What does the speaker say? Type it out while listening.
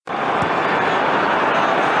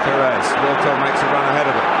Perez. Wiltord makes a run ahead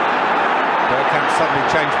of him. Bergkamp suddenly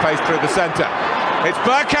changed pace through the centre. It's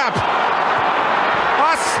Bergkamp!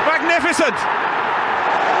 That's magnificent!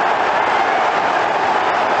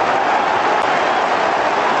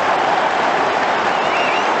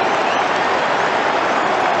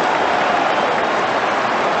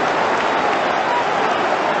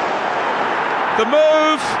 The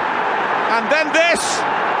move, and then this,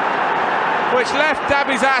 which left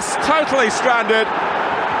Dabizas totally stranded.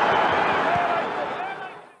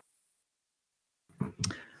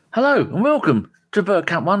 Hello and welcome to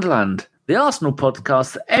Bergkamp Wonderland, the Arsenal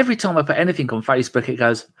podcast that every time I put anything on Facebook, it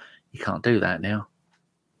goes, you can't do that now.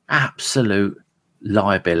 Absolute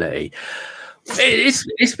liability.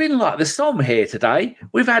 It's been like the storm here today.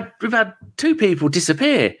 We've had two people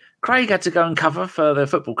disappear. Craig had to go and cover further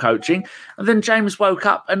football coaching, and then James woke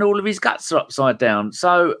up and all of his guts are upside down.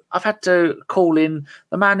 So I've had to call in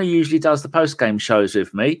the man who usually does the post-game shows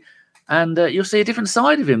with me, and you'll see a different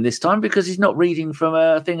side of him this time because he's not reading from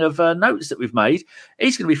a thing of notes that we've made.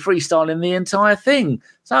 He's going to be freestyling the entire thing.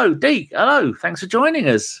 So, Deke, hello. Thanks for joining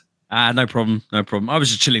us. No problem. I was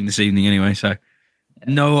just chilling this evening anyway, so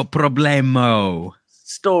no problemo.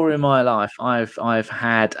 Story of my life. I've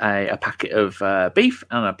had a packet of beef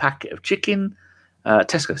and a packet of chicken,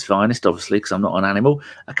 Tesco's finest, obviously, because I'm not an animal,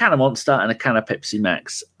 a can of Monster and a can of Pepsi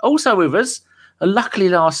Max. Also with us, luckily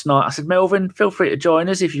last night, I said, Melvin, feel free to join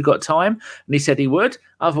us if you've got time. And he said he would.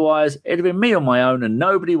 Otherwise, it'd have been me on my own, and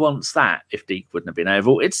nobody wants that if Deke wouldn't have been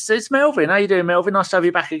able. It's Melvin. How you doing, Melvin? Nice to have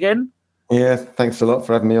you back again. Yeah, thanks a lot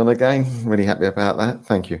for having me on again. Really happy about that.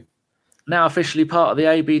 Thank you. Now officially part of the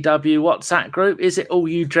ABW WhatsApp group. Is it all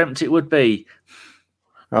you dreamt it would be?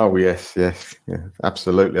 Oh, yes, yeah,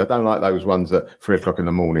 absolutely. I don't like those ones at 3 o'clock in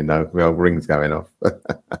the morning, though. The old ring's going off.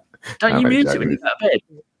 Don't you mute it when you go to bed?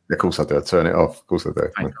 Of course I do. I turn it off. Of course I do.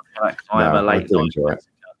 I am a late night.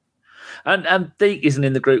 And Deke isn't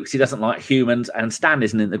in the group because he doesn't like humans, and Stan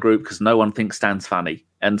isn't in the group because no one thinks Stan's funny.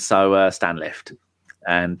 And so Stan left.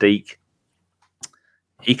 And Deke,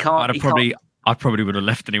 he can't... I probably would have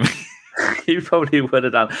left anyway. You probably would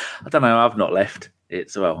have done. I don't know. I've not left.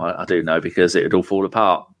 I do know because it would all fall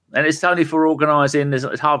apart. And it's only for organising. There's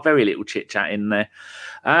very little chit chat in there.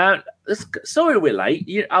 Sorry we're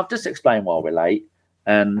late. I've just explained why we're late.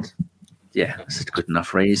 And yeah, that's a good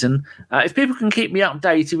enough reason. If people can keep me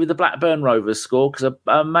updated with the Blackburn Rovers score, because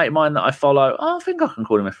a mate of mine that I follow, I think I can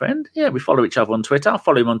call him a friend. Yeah, we follow each other on Twitter. I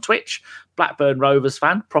follow him on Twitch. Blackburn Rovers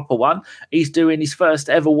fan, proper one. He's doing his first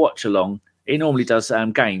ever watch along. He normally does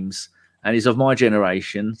games. And he's of my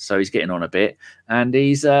generation, so he's getting on a bit. And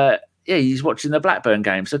he's watching the Blackburn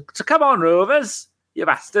game. So come on, Rovers, you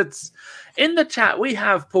bastards. In the chat, we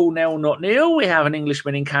have Paul Nell, not Neil. We have an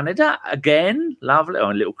Englishman in Canada. Again, lovely.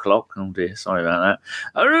 Oh, a little clock. Oh, dear. Sorry about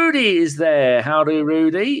that. Rudy is there. Howdy,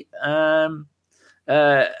 Rudy.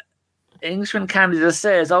 Englishman Canada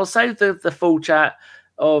says, I'll save the full chat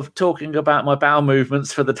of talking about my bowel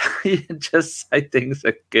movements for the day and just say things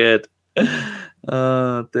are good.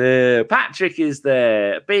 Oh dear. Patrick is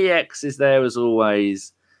there. BX is there as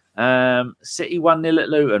always. City 1-0 at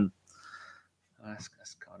Luton. That's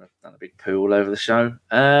kind of done a big poo all over the show.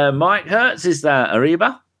 Mike Hertz is there.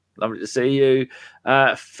 Ariba, lovely to see you.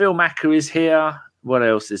 Phil Macker is here. What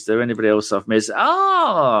else is there? Anybody else I've missed?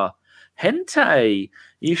 Hente.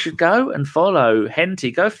 You should go and follow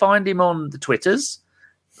Hente. Go find him on the Twitters.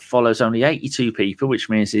 Follows only 82 people, which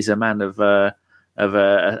means he's a man of a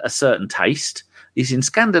certain taste. He's in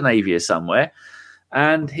Scandinavia somewhere,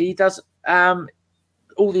 and he does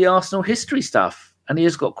all the Arsenal history stuff, and he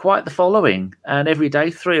has got quite the following. And every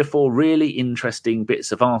day, 3 or 4 really interesting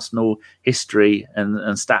bits of Arsenal history and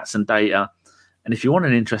stats and data. And if you want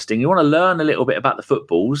you want to learn a little bit about the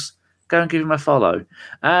footballs, go and give him a follow.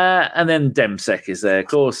 And then Demsek is there. Of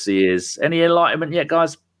course he is. Any enlightenment yet,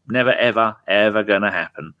 guys? Never, ever, ever going to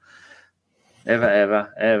happen. Ever,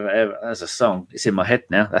 ever, ever, ever. That's a song. It's in my head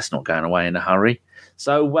now. That's not going away in a hurry.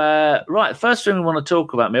 So, right, first thing we want to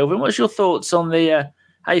talk about, Melvin, what's your thoughts on the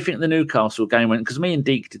how you think the Newcastle game went? Because me and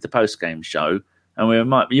Deke did the post-game show, and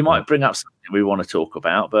you might bring up something we want to talk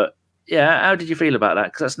about. But, yeah, how did you feel about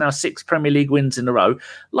that? Because that's now 6 Premier League wins in a row.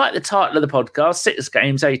 Like the title of the podcast, 6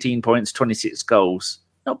 games, 18 points, 26 goals.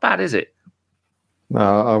 Not bad, is it?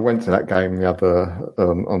 No, I went to that game the other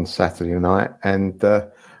on Saturday night, and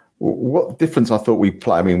what difference I thought we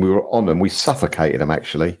played. I mean, we were on them. We suffocated them,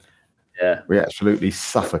 actually. Yeah, we absolutely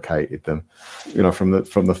suffocated them. You know, from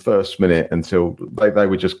the first minute until they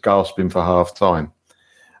were just gasping for half time.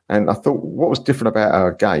 And I thought what was different about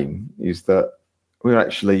our game is that we were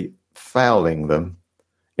actually fouling them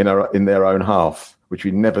in their own half, which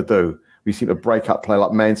we never do. We seem to break up play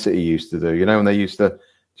like Man City used to do. You know, when they used to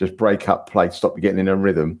just break up play, stop you getting in a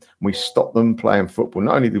rhythm. We stopped them playing football.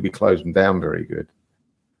 Not only did we close them down very good,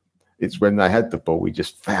 it's when they had the ball, we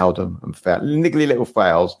just fouled them and fouled niggly little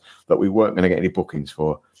fouls that we weren't going to get any bookings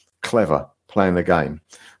for. Clever playing the game.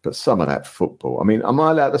 But some of that football, I mean, am I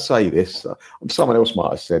allowed to say this? Someone else might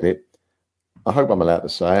have said it. I hope I'm allowed to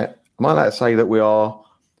say it. Am I allowed to say that we are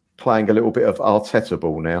playing a little bit of Arteta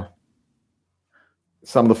ball now?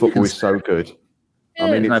 Some of the football is so good. Yeah,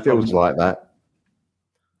 I mean, it no feels problem. like that.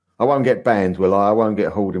 I won't get banned, will I? I won't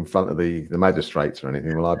get hauled in front of the magistrates or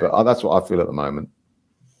anything, will I? But that's what I feel at the moment.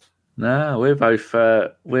 No, we're both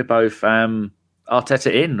Arteta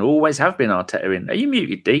in. Always have been Arteta in. Are you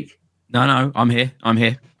muted, Deke? No, I'm here.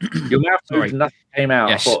 Your mouth Sorry. moved and nothing came out.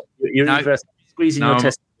 Yes. I thought you're either squeezing your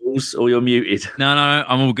testicles or you're muted. No,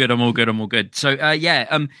 I'm all good. So,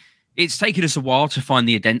 it's taken us a while to find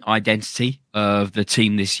the identity of the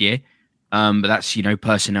team this year. But that's,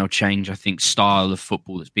 personnel change, I think, style of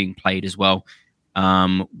football that's being played as well.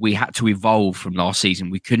 We had to evolve from last season.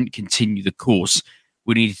 We couldn't continue the course.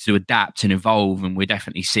 We needed to adapt and evolve, and we're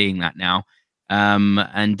definitely seeing that now.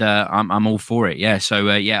 I'm all for it. Yeah. So,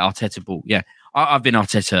 Arteta ball. Yeah. I've been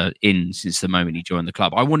Arteta in since the moment he joined the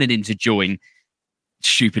club. I wanted him to join,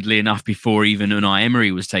 stupidly enough, before even Unai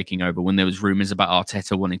Emery was taking over, when there was rumours about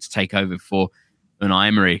Arteta wanting to take over for Unai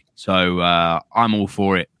Emery. So I'm all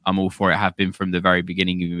for it. I have been from the very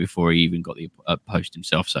beginning, even before he even got the post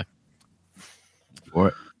himself. So for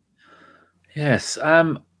it. Yes.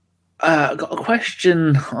 I've got a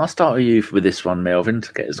question. I'll start with you with this one, Melvin,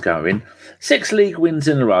 to get us going. 6 league wins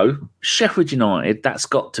in a row. Sheffield United, that's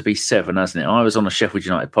got to be 7, hasn't it? I was on a Sheffield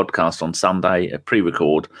United podcast on Sunday, a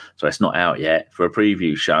pre-record, so it's not out yet, for a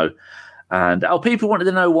preview show. And people wanted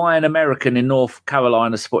to know why an American in North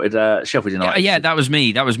Carolina supported Sheffield United. Yeah, that was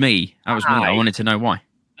me. I wanted to know why.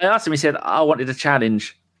 I asked him, he said, I wanted a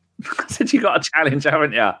challenge. I said, you got a challenge,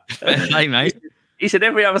 haven't you? Hey, mate. He said,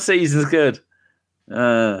 every other season's good.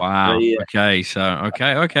 Wow. Yeah. Okay. So,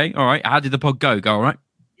 okay. All right. How did the pod go? Go all right?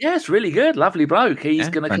 Yeah, it's really good. Lovely bloke. He's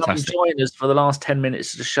going to come and join us for the last 10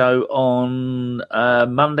 minutes of the show on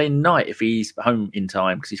Monday night if he's home in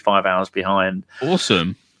time, because he's 5 hours behind.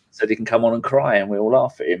 Awesome. So he can come on and cry and we'll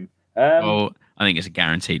laugh at him. Well, I think it's a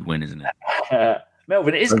guaranteed win, isn't it?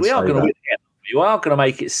 Melvin, we are going to win again. You are going to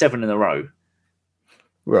make it 7 in a row.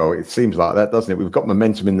 Well, it seems like that, doesn't it? We've got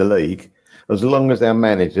momentum in the league. As long as our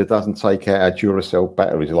manager doesn't take out our Duracell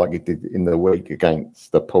batteries like he did in the week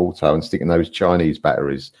against the Porto and sticking those Chinese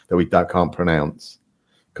batteries that we can't pronounce,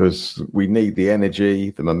 because we need the energy,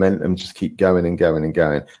 the momentum, just keep going and going and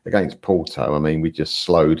going. Against Porto, I mean, we just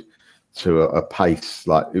slowed to a pace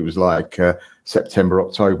like it was like September,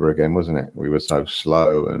 October again, wasn't it? We were so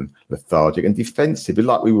slow and lethargic and defensive,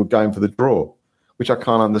 like we were going for the draw, which I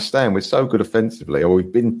can't understand. We're so good offensively, or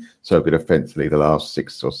we've been so good offensively the last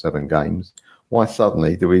 6 or 7 games. Why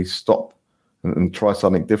suddenly do we stop and try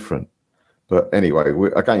something different? But anyway,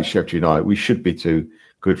 against Sheffield United, we should be too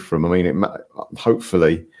good for them. I mean,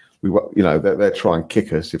 hopefully, they'll try and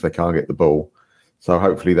kick us if they can't get the ball. So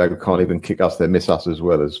hopefully they can't even kick us. They miss us as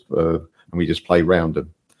well, and we just play round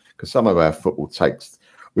them. Because some of our football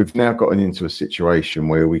we've now gotten into a situation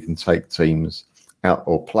where we can take teams out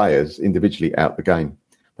or players individually out the game.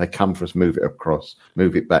 They come for us, move it across,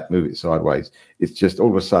 move it back, move it sideways. It's just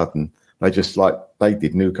all of a sudden, they just like they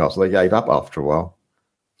did Newcastle. They gave up after a while,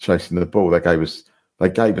 chasing the ball. They gave us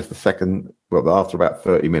the second. Well, after about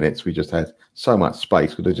 30 minutes, we just had so much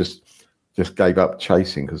space. We just gave up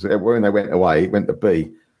chasing, because when they went away, it went to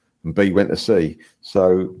B, and B went to C.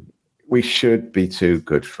 So we should be too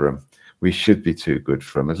good for them.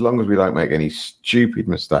 As long as we don't make any stupid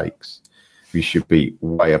mistakes, we should be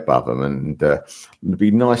way above them. And it'd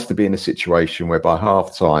be nice to be in a situation where by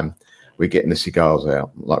half time we're getting the cigars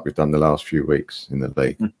out like we've done the last few weeks in the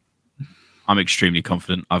league. I'm extremely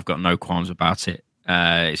confident. I've got no qualms about it.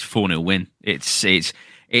 It's 4-0 win. It's.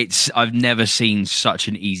 I've never seen such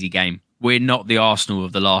an easy game. We're not the Arsenal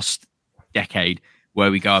of the last decade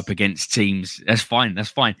where we go up against teams. That's fine.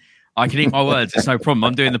 I can eat my words. It's no problem.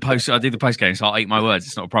 I do the post game, so I'll eat my words.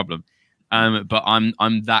 It's not a problem. But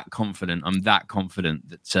I'm that confident.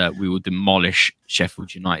 That we will demolish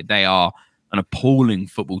Sheffield United. They are an appalling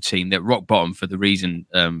football team. They're rock bottom for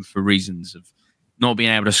reasons of not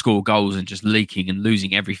being able to score goals and just leaking and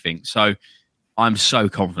losing everything. So I'm so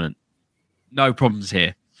confident. No problems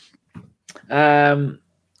here.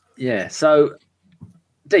 Yeah. So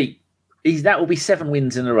Deep, that will be 7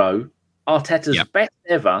 wins in a row. Arteta's best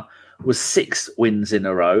ever was 6 wins in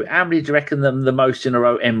a row. How many do you reckon the most in a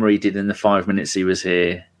row Emery did in the 5 minutes he was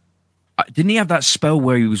here? Didn't he have that spell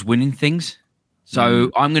where he was winning things?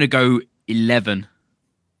 So I'm going to go 11.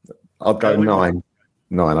 I'll go 9.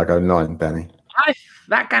 9. I go 9, Danny.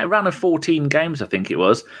 That run of 14 games, I think it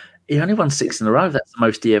was, he only won 6 in a row. That's the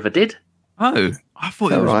most he ever did. Oh, I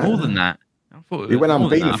thought it was more than that. He went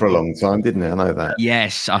unbeaten for a long time, didn't he? I know that.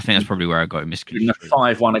 Yes, I think that's probably where I got it misconstrued.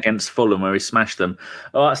 5-1 against Fulham, where he smashed them.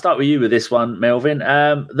 All right, I'll start with you with this one, Melvin.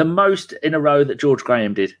 The most in a row that George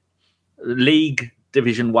Graham did. League,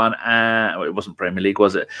 Division 1, well, it wasn't Premier League,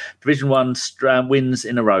 was it? Division 1 wins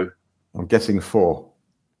in a row. I'm guessing 4.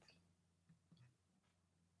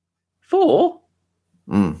 4?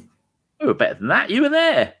 We were better than that. You were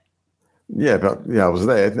there. Yeah, but I was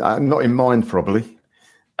there. Not in mind, probably.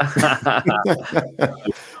 I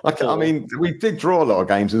mean, we did draw a lot of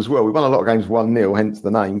games as well. We won a lot of games 1-0, hence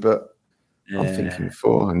the name. But I'm thinking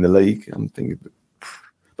 4 in the league. I'm thinking,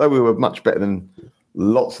 though we were much better than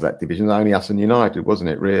lots of that division. Only us and United, wasn't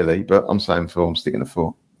it? Really, but I'm saying 4. I'm sticking to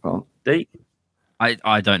 4. Deep.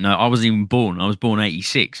 I don't know. I wasn't even born. I was born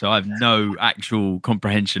 86, so I have no actual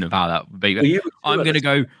comprehension of how that would be. I'm going to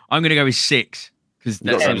go with 6 because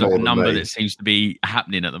that seems like a number that seems to be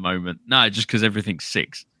happening at the moment. No, just because everything's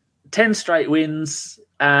 6. 10 straight wins.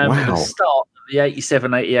 At the start of the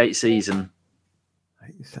 87-88 season.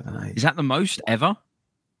 87-88. Is that the most ever?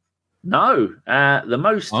 No, the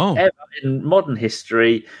most ever in modern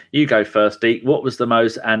history. You go first, Deek. What was the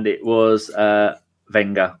most? And it was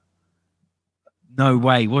Wenger. No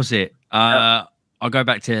way, was it? I'll go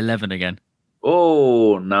back to 11 again.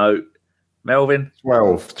 Oh, no. Melvin?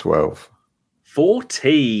 12.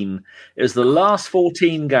 14. It was the last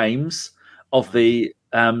 14 games of the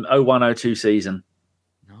 01-02 season.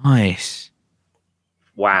 Nice.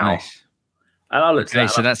 Wow. Nice. And I looked at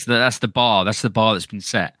that. So that's the bar. That's the bar that's been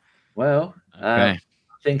set. Well, I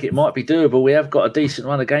think it might be doable. We have got a decent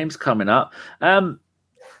run of games coming up.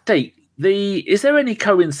 Deek, is there any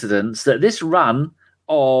coincidence that this run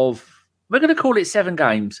of, we're going to call it 7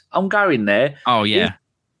 games, I'm going there. Oh, yeah.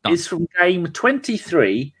 Is from game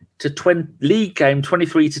 23 to league game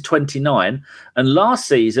 23 to 29. And last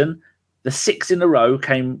season, the 6 in a row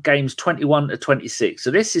came games 21 to 26.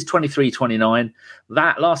 So this is 23-29.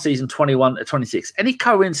 That last season, 21 to 26. Any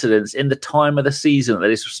coincidence in the time of the season that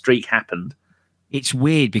this streak happened? It's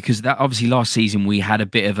weird because that obviously last season we had a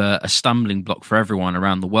bit of a stumbling block for everyone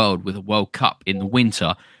around the world with a World Cup in the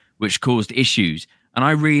winter, which caused issues. And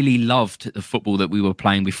I really loved the football that we were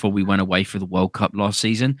playing before we went away for the World Cup last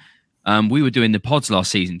season. We were doing the pods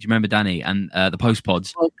last season. Do you remember, Danny? And the post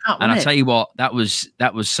pods. And I tell you what, that was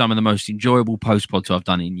some of the most enjoyable post pods I've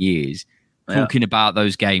done in years. Talking about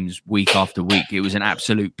those games week after week, it was an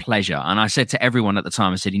absolute pleasure. And I said to everyone at the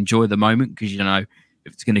time, I said, enjoy the moment because you don't know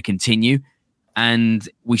if it's going to continue. And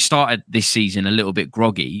we started this season a little bit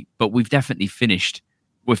groggy, but we've definitely finished.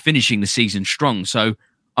 We're finishing the season strong. So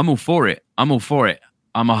I'm all for it. I'm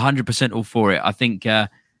 100% all for it. I think the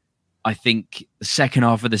second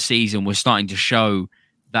half of the season, we're starting to show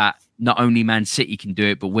that not only Man City can do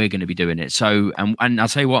it, but we're going to be doing it. So, and I'll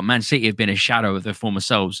tell you what, Man City have been a shadow of their former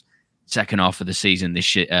selves second half of the season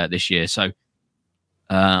this year. So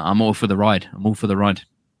I'm all for the ride.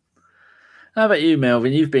 How about you,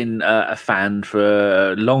 Melvin? You've been a fan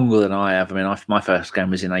for longer than I have. I mean, my first game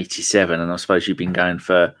was in 87, and I suppose you've been going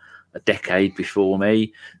for a decade before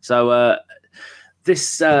me. So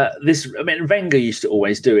this, I mean, Wenger used to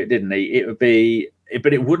always do it, didn't he? It would be,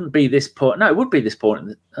 but it wouldn't be this point. No, it would be this point.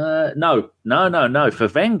 No. For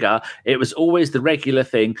Wenger, it was always the regular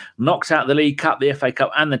thing. Knocked out the League Cup, the FA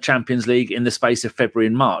Cup, and the Champions League in the space of February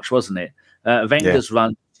and March, wasn't it? Wenger's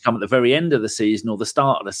run come at the very end of the season or the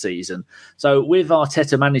start of the season. So with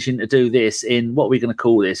Arteta managing to do this in, what are we going to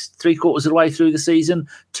call this, 3/4 of the way through the season,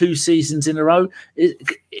 2 seasons in a row,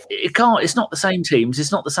 it can't. It's not the same teams,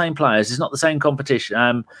 it's not the same players, it's not the same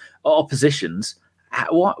competition, oppositions.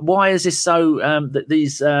 Why is this so that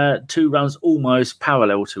these 2 runs almost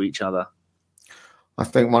parallel to each other? I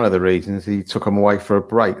think one of the reasons he took them away for a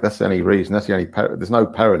break. That's the only reason. That's the only. There's no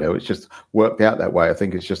parallel. It's just worked out that way. I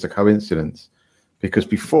think it's just a coincidence. Because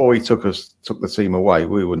before he took the team away,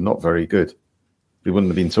 we were not very good. We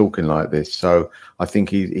wouldn't have been talking like this. So I think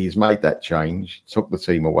he's made that change, took the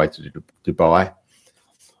team away to Dubai,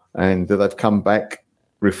 and they've come back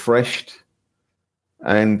refreshed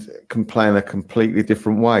and can play in a completely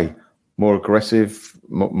different way, more aggressive,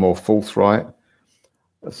 more forthright.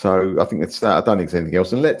 So I think it's that. I don't think it's anything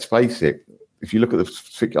else. And let's face it, if you look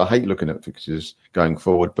at I hate looking at fixtures going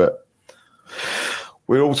forward, but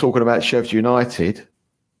we're all talking about Sheffield United.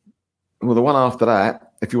 Well, the one after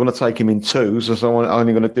that, if you want to take him in 2s, as I'm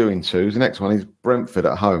only going to do in 2s, the next one is Brentford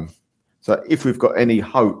at home. So if we've got any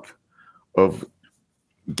hope of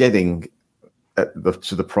getting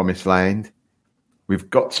to the promised land, we've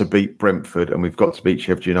got to beat Brentford and we've got to beat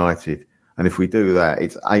Sheffield United. And if we do that,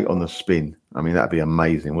 it's 8 on the spin. I mean, that'd be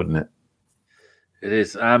amazing, wouldn't it? It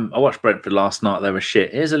is. I watched Brentford last night. They were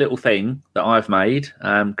shit. Here's a little thing that I've made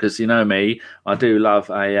because you know me, I do love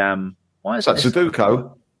a. Why is that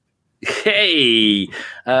Sudoku? Hey!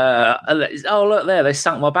 Oh, look there. They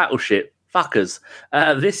sunk my battleship. Fuckers.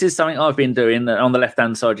 This is something I've been doing. On the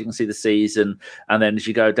left-hand side, you can see the season. And then as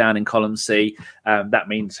you go down in column C, that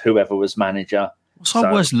means whoever was manager. What's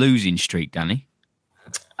our worst losing streak, Danny?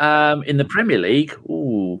 In the Premier League,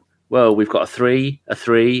 well, we've got a 3, a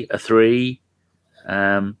 3, a 3.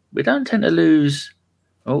 We don't tend to lose.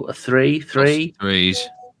 A 3. Threes.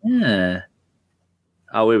 Yeah.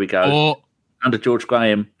 Oh, here we go. Under George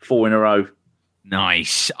Graham, 4 in a row.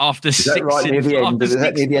 Nice. After is that 6 right near the end? Is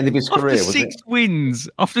that near the end of his career?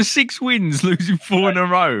 After 6 wins, losing 4 in a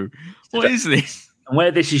row. What is this? And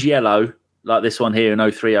where this is yellow, like this one here in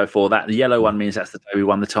 03-04, that the yellow one means that's the day we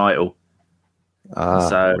won the title.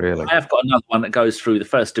 So really? I have got another one that goes through the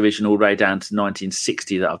first division all the way down to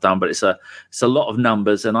 1960 that I've done, but it's a lot of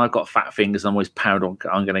numbers, and I've got fat fingers. I'm always paranoid.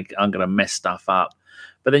 I'm gonna mess stuff up.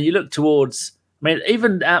 But then you look towards. I mean,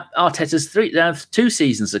 even Arteta's 2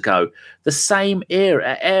 seasons ago, the same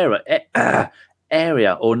area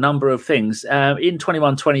or number of things in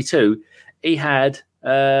 21-22, he had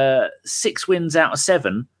 6 wins out of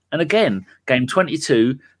 7, and again, game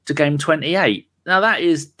 22 to game 28. Now that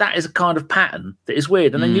is a kind of pattern that is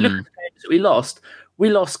weird. And then you look at the games that we lost. We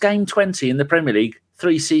lost game 20 in the Premier League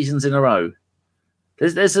 3 seasons in a row.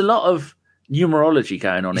 There's a lot of numerology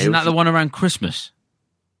going on here. Isn't that the one around Christmas?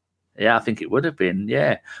 Yeah, I think it would have been.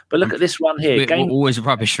 Yeah, but look at this one here. We're always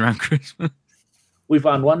rubbish around Christmas. We've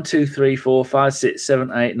won 1, 2, 3, 4, 5, 6,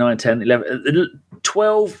 7, 8, 9, 10, 11,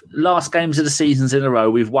 12 last games of the seasons in a row.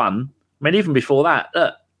 We've won. I mean, even before that,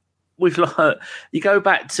 you go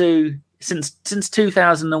back to. Since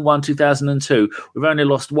 2001, 2002, we've only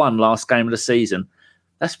lost 1 last game of the season.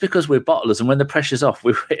 That's because we're bottlers, and when the pressure's off,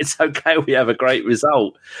 it's okay. We have a great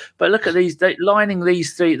result. But look at these, lining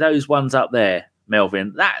those ones up there,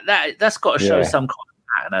 Melvin. That's got to show some kind of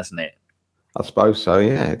pattern, hasn't it? I suppose so.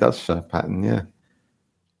 Yeah, it does show a pattern. Yeah.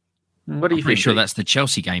 What do you think? Pretty sure that's the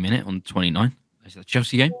Chelsea game, isn't it? On 29. Is that the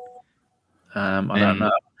Chelsea game? I don't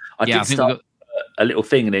know. I did start a little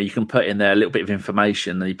thing in there. You can put in there a little bit of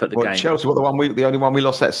information, and you put the game. Chelsea, the only one we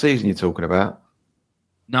lost that season you're talking about?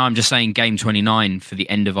 No, I'm just saying game 29 for the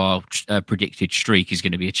end of our predicted streak is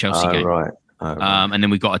going to be a Chelsea game. Right. And then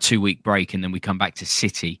we've got a 2-week break, and then we come back to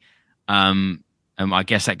City. And I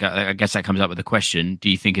guess that comes up with the question: do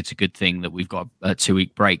you think it's a good thing that we've got a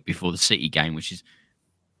 2-week break before the City game, which is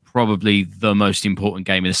probably the most important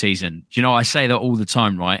game of the season? Do you know, I say that all the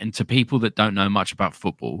time, right? And to people that don't know much about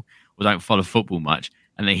football or don't follow football much,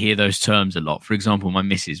 and they hear those terms a lot. For example, my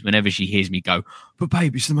missus, whenever she hears me go, "But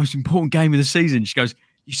babe, it's the most important game of the season," she goes,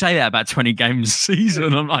 "You say that about 20 games a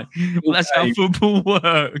season." I'm like, well, that's how football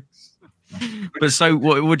works. But so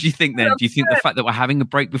what do you think then? Do you think the fact that we're having a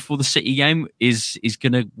break before the City game is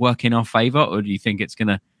going to work in our favour, or do you think it's going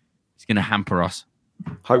to hamper us?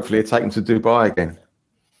 Hopefully it'll take them to Dubai again.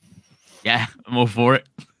 Yeah, I'm all for it.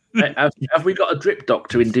 Have we got a drip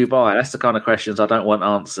doctor in Dubai? That's the kind of questions I don't want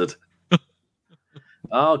answered.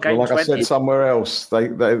 Game like 20. I said somewhere else,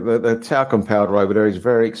 the talcum powder over there is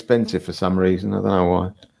very expensive for some reason. I don't know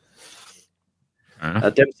why.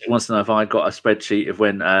 Dempsey wants to know if I got a spreadsheet of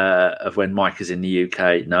when Mike is in the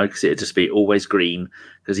UK. No, because it'd just be always green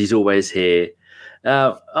because he's always here.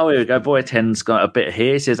 Here we go. Boy 10's got a bit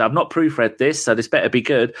here. He says, "I've not proofread this, so this better be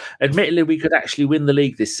good. Admittedly, we could actually win the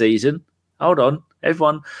league this season." Hold on,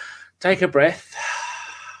 everyone, take a breath.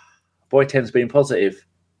 Boy 10's being positive.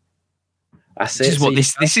 That's this is what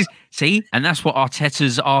this is. See, and that's what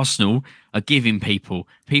Arteta's Arsenal are giving people.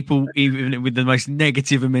 People even with the most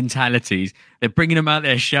negative of mentalities, they're bringing them out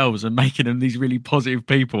their shells and making them these really positive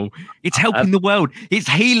people. It's helping the world. It's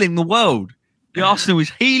healing the world. The Arsenal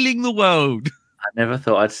is healing the world. I never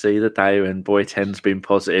thought I'd see the day when Boy 10's been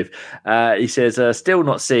positive. He says, still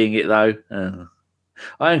not seeing it though.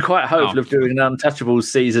 I am quite hopeful of doing an Untouchables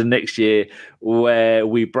season next year where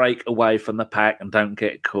we break away from the pack and don't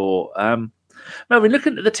get caught. Melvin,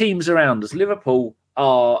 looking at the teams around us, Liverpool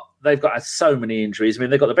they've got so many injuries. I mean,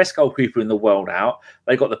 they've got the best goalkeeper in the world out.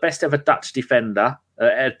 They've got the best ever Dutch defender,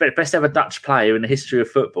 best ever Dutch player in the history of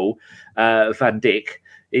football, Van Dijk.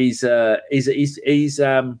 He's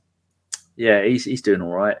doing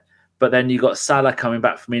all right. But then you've got Salah coming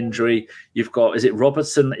back from injury. You've got, is it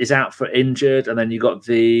Robertson is out for injured, and then you got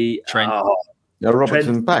the Trent.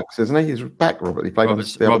 Robertson back, isn't he? He's back, Robert. He played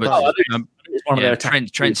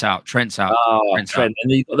Trent's out. Trent's out. Trent. And then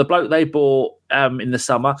you've got the bloke they bought in the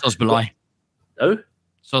summer. Sosbalai. Who?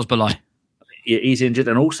 Sosbalai. He's injured,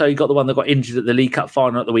 and also you got the one that got injured at the League Cup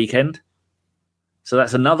final at the weekend. So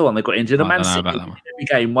that's another one that got injured. And Man City every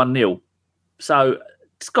game 1-0. So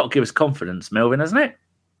it's got to give us confidence, Melvin, hasn't it?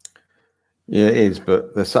 Yeah, it is.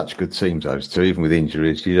 But they're such good teams, those two. Even with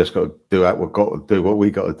injuries, you just got to do what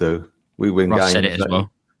we got to do. We win games. Said it as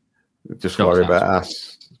well. Just worry about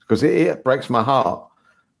us, because it breaks my heart.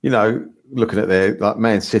 Looking at their like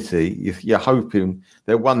Man City, you're hoping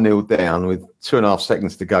they're 1-0 down with 2.5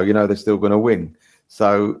 seconds to go. They're still going to win.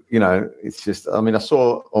 So it's just. I mean, I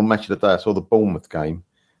saw on Match of the Day, I saw the Bournemouth game,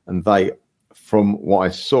 and they, from what I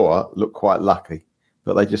saw, look quite lucky.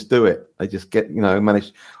 But they just do it. They just get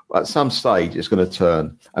manage. At some stage, it's going to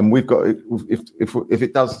turn, and we've got if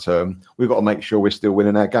it does turn, we've got to make sure we're still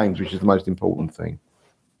winning our games, which is the most important thing.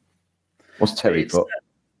 What's Terry put?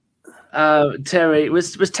 Terry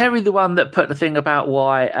was Terry the one that put the thing about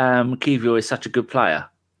why Kiwior is such a good player?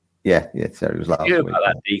 Yeah, Terry was last week. About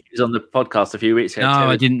that, he was on the podcast a few weeks ago. No, Terry.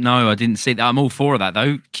 I didn't know. I didn't see that. I'm all for that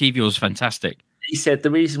though. Kiwior's fantastic. He said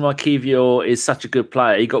the reason why Kiwior is such a good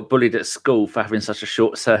player, he got bullied at school for having such a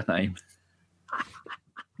short surname.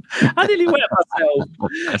 I nearly wet myself.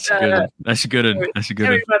 That's a good one.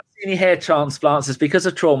 Terry Mancini hair transplants is because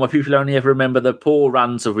of trauma. People only ever remember the poor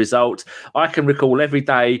runs of results. I can recall every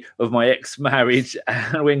day of my ex-marriage,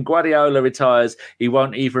 and when Guardiola retires, he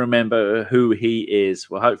won't even remember who he is.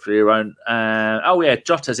 Well, hopefully he won't.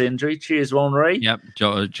 Jota's injury. Cheers, Henri. Yep,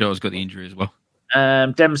 Jota's got the injury as well.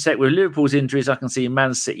 Demsek, with Liverpool's injuries, I can see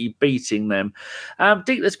Man City beating them.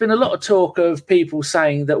 Dick, there's been a lot of talk of people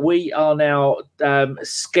saying that we are now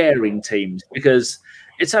scaring teams, because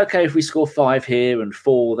it's okay if we score 5 here and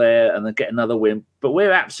 4 there and then get another win, but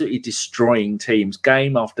we're absolutely destroying teams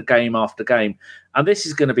game after game after game. And this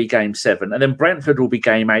is going to be game 7. And then Brentford will be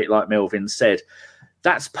game 8, like Melvin said.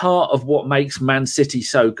 That's part of what makes Man City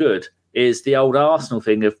so good. Is the old Arsenal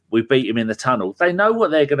thing of we beat them in the tunnel. They know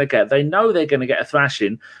what they're going to get. They know they're going to get a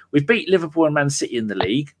thrashing. We've beat Liverpool and Man City in the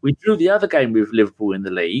league. We drew the other game with Liverpool in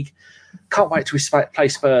the league. Can't wait till we play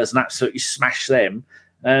Spurs and absolutely smash them.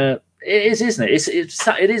 It is, isn't it?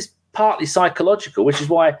 It is partly psychological, which is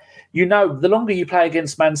why, the longer you play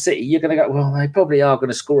against Man City, you're going to go, well, they probably are going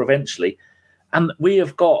to score eventually. And we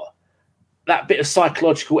have got that bit of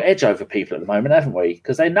psychological edge over people at the moment, haven't we?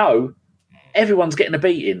 Because they know everyone's getting a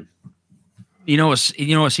beating. You know what's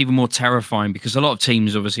even more terrifying, because a lot of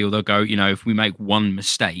teams, obviously, they'll go, if we make one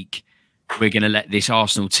mistake, we're going to let this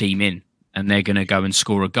Arsenal team in and they're going to go and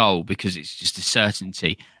score a goal because it's just a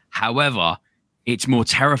certainty. However, it's more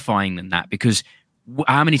terrifying than that, because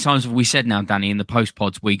how many times have we said now, Danny, in the post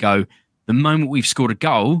pods, we go, the moment we've scored a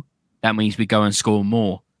goal, that means we go and score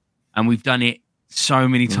more. And we've done it so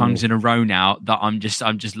many times in a row now that I'm just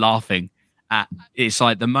laughing at. It's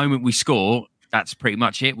like the moment we score, that's pretty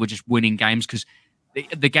much it. We're just winning games because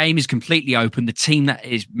the game is completely open. The team that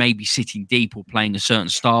is maybe sitting deep or playing a certain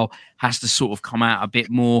style has to sort of come out a bit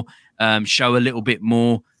more, show a little bit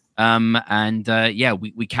more.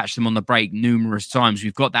 We catch them on the break numerous times.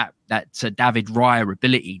 We've got that David Raya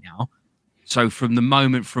ability now. So from the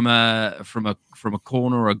moment from a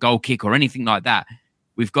corner or a goal kick or anything like that,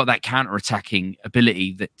 we've got that counter-attacking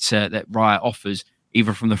ability that Raya offers,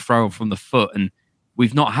 either from the throw or from the foot. And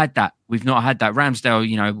we've not had that. Ramsdale,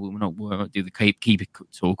 we won't do the keeper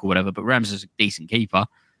talk or whatever, but Ramsdale's a decent keeper.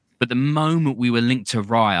 But the moment we were linked to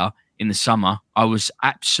Raya in the summer, I was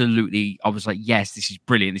like, yes, this is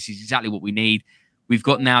brilliant. This is exactly what we need. We've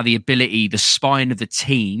got now the ability, the spine of the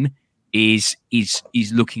team is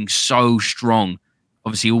looking so strong.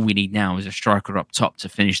 Obviously, all we need now is a striker up top to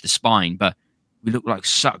finish the spine, but we look like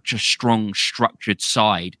such a strong, structured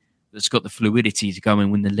side that's got the fluidity to go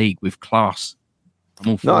and win the league with class.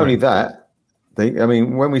 Not only that,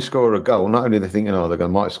 when we score a goal, not only are they thinking, they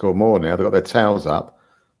might score more now, they've got their tails up,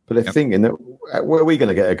 but they're thinking that where are we going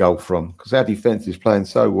to get a goal from? Because our defence is playing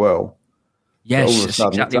so well. Yes, all of a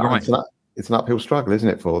sudden, exactly right. It's an uphill struggle, isn't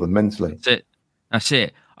it, for them mentally? That's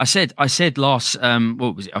it. I said last,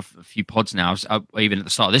 what was it, a few pods now, even at the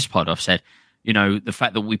start of this pod, I've said, the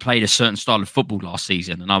fact that we played a certain style of football last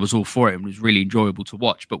season, and I was all for it and it was really enjoyable to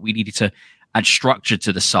watch, but we needed to add structure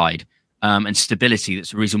to the side. And stability.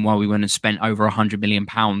 That's the reason why we went and spent over £100 million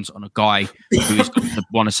on a guy who's got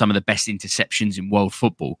one of some of the best interceptions in world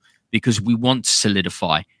football, because we want to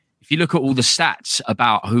solidify. If you look at all the stats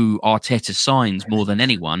about who Arteta signs more than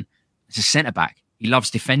anyone, it's a centre-back. He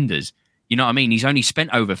loves defenders. You know what I mean? He's only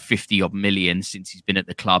spent over 50-odd million since he's been at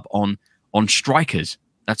the club on strikers.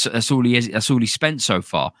 That's all he is. That's all he's spent so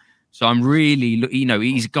far. So I'm really,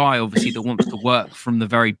 he's a guy, obviously, that wants to work from the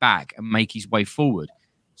very back and make his way forward.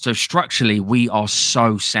 So structurally, we are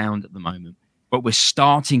so sound at the moment. but we're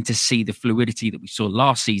starting to see the fluidity that we saw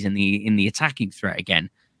last season in the attacking threat again.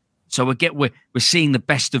 So we're seeing the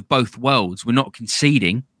best of both worlds. We're not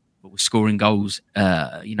conceding, but we're scoring goals,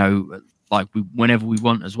 whenever we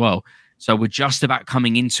want as well. So we're just about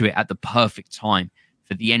coming into it at the perfect time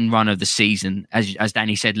for the end run of the season. As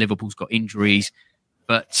Danny said, Liverpool's got injuries,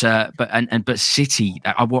 but City,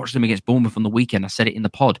 I watched them against Bournemouth on the weekend. I said it in the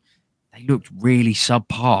pod. They looked really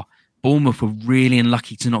subpar. Bournemouth were really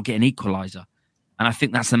unlucky to not get an equaliser. And I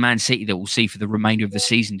think that's the Man City that we'll see for the remainder of the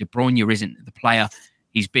season. De Bruyne isn't the player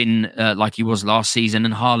he's been like he was last season,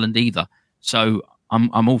 and Haaland either. So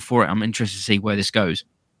I'm all for it. I'm interested to see where this goes.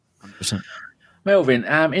 100%. Melvin,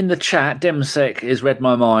 in the chat, Demsek has read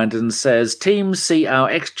my mind and says, teams see our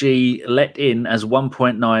XG let in as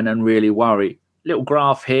 1.9 and really worry. Little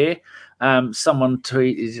graph here. Someone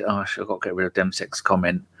tweeted, I've got to get rid of Demsek's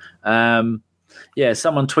comment.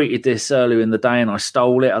 Someone tweeted this earlier in the day and I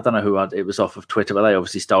stole it. I don't know who it was off of Twitter, but they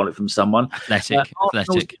obviously stole it from someone.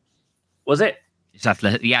 Athletic. Was it? It's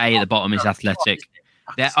Athletic. The A at the bottom is Athletic.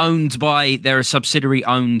 They're a subsidiary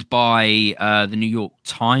owned by the New York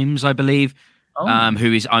Times, I believe,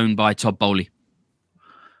 who is owned by Todd Bowley.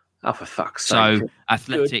 Oh, for fuck's sake. So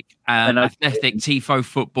Athletic, Tifo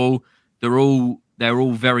Football, they're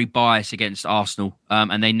all very biased against Arsenal,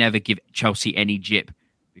 and they never give Chelsea any jip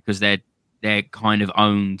because they're kind of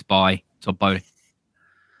owned by Todd Bowley.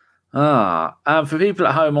 For people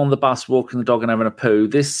at home on the bus walking the dog and having a poo,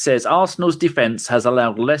 this says Arsenal's defence has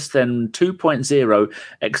allowed less than 2.0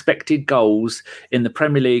 expected goals in the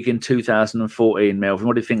Premier League in 2014. Melvin,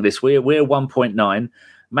 what do you think of this? We're 1.9.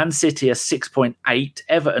 Man City are 6.8.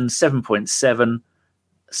 Everton 7.7.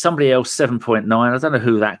 Somebody else 7.9. I don't know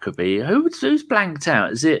who that could be. Who's blanked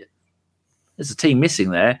out? There's a team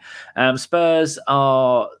missing there. Spurs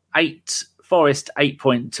are 8. Forest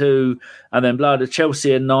 8.2, and then below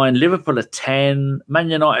Chelsea are 9, Liverpool are 10, Man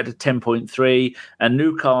United are 10.3, and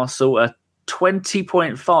Newcastle are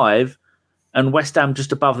 20.5, and West Ham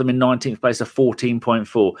just above them in 19th place are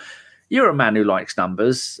 14.4. You're a man who likes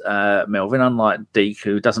numbers, Melvin, unlike Deke,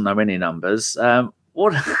 who doesn't know any numbers.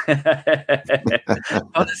 What does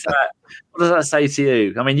that say to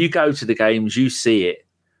you? I mean, you go to the games, you see it,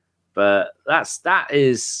 but that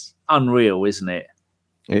is unreal, isn't it?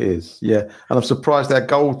 It is, yeah. And I'm surprised our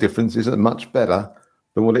goal difference isn't much better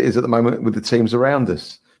than what it is at the moment with the teams around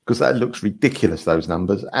us, because that looks ridiculous, those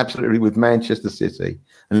numbers. Absolutely, with Manchester City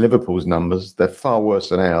and Liverpool's numbers, they're far worse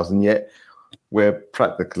than ours, and yet we're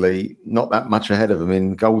practically not that much ahead of them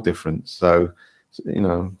in goal difference. So,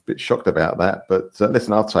 a bit shocked about that. But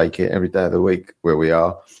listen, I'll take it every day of the week where we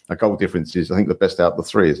are. Our goal difference is, I think, the best out of the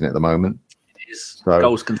three, isn't it, at the moment? It is. So,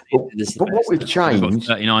 goals conceded is the best. What we've changed...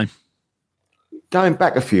 39. Going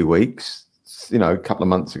back a few weeks, a couple of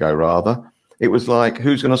months ago, rather, it was like,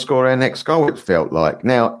 who's going to score our next goal? It felt like.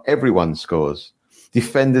 Now everyone scores,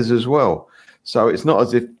 defenders as well. So it's not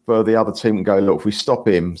as if the other team can go, look, if we stop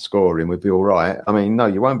him scoring, we'll be all right. I mean, no,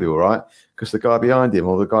 you won't be all right because the guy behind him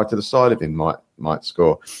or the guy to the side of him might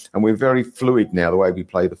score. And we're very fluid now, the way we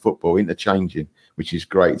play the football, interchanging, which is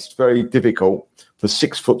great. It's very difficult for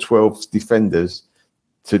 6'12" defenders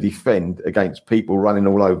to defend against people running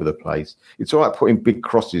all over the place. It's all right putting big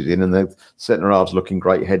crosses in and the centre halves looking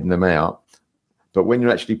great, heading them out. But when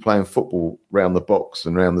you're actually playing football round the box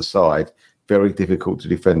and round the side, very difficult to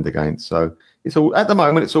defend against. So it's all at the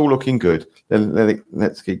moment, it's all looking good. Then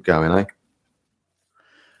let's keep going, eh?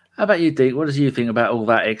 How about you, Deke? What do you think about all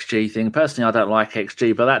that XG thing? Personally, I don't like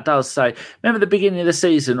XG, but that does say. Remember the beginning of the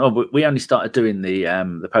season? We only started doing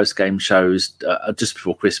the post-game shows just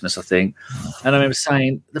before Christmas, I think. And I remember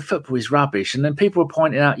saying the football is rubbish, and then people were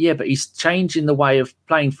pointing out, yeah, but he's changing the way of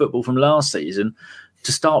playing football from last season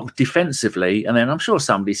to start defensively, and then I'm sure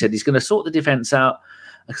somebody said he's going to sort the defence out.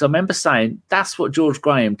 Because I remember saying that's what George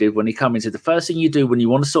Graham did when he came into the first thing you do when you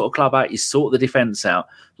want to sort a club out is sort the defence out.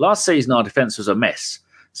 Last season, our defence was a mess.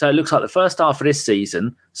 So it looks like the first half of this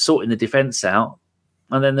season, sorting the defence out,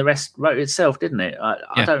 and then the rest wrote itself, didn't it?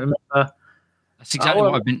 I don't remember. That's exactly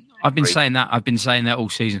what I've been saying that. I've been saying that all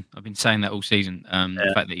season.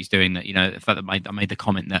 The fact that he's doing that, the fact that I made the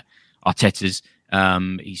comment that Arteta's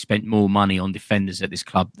he spent more money on defenders at this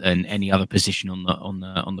club than any other position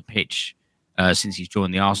on the pitch since he's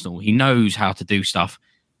joined the Arsenal. He knows how to do stuff.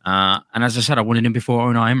 And as I said, I wanted him before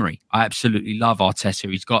Unai Emery. I absolutely love Arteta.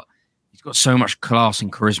 He's got so much class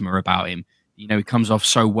and charisma about him. He comes off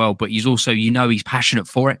so well, but he's also, he's passionate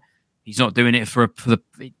for it. He's not doing it for the.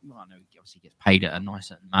 Well, I know he obviously gets paid a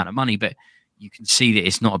nice amount of money, but you can see that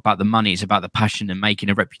it's not about the money. It's about the passion and making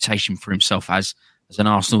a reputation for himself as an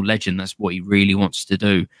Arsenal legend. That's what he really wants to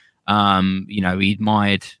do. He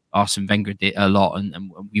admired Arsene Wenger a lot,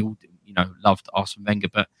 and we all, loved Arsene Wenger,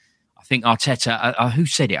 but I think Arteta, who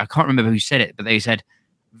said it? I can't remember who said it, but they said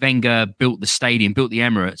Wenger built the stadium, built the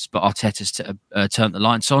Emirates, but Arteta's turned the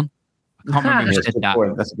lights on. I can't remember who said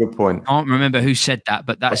that. That's a good point. I can't remember who said that,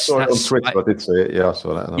 but I saw it on Twitter. I did see it. Yeah, I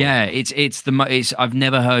saw that. Yeah, it's I've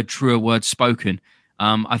never heard truer words spoken.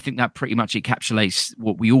 I think that pretty much encapsulates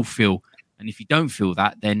what we all feel. And if you don't feel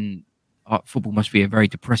that, then football must be a very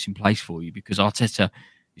depressing place for you, because Arteta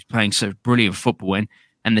is playing so brilliant football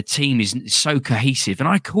and the team is so cohesive. And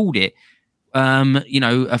I called it,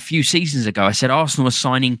 a few seasons ago. I said Arsenal are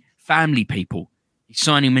signing family people. He's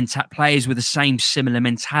signing players with the same similar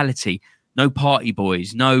mentality. No party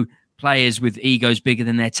boys, no players with egos bigger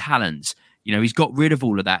than their talents. He's got rid of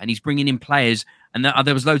all of that, and he's bringing in players. And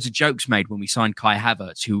there was loads of jokes made when we signed Kai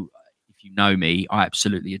Havertz, who, if you know me, I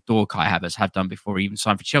absolutely adore Kai Havertz, have done before he even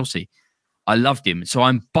signed for Chelsea. I loved him. So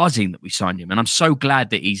I'm buzzing that we signed him. And I'm so glad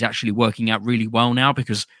that he's actually working out really well now,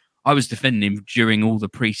 because I was defending him during all the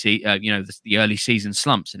the early season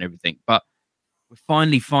slumps and everything. But we're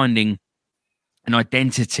finally finding an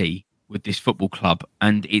identity with this football club,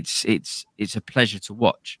 and it's a pleasure to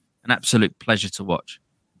watch, an absolute pleasure to watch.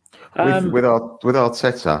 With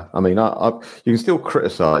Arteta, I mean, you can still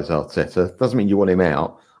criticise Arteta. Doesn't mean you want him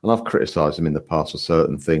out. And I've criticised him in the past for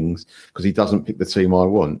certain things because he doesn't pick the team I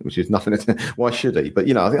want, which is nothing. Why should he? But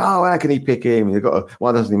I think, how can he pick him?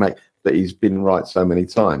 Why doesn't he make? But he's been right so many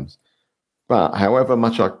times. But however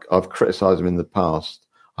much I've criticised him in the past,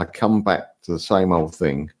 I come back to the same old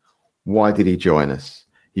thing. Why did he join us?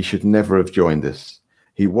 He should never have joined us.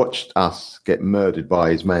 He watched us get murdered by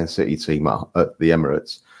his Man City team at the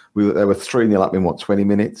Emirates. They were 3-0 up in 20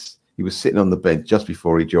 minutes. He was sitting on the bench just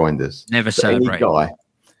before he joined us. Never celebrated.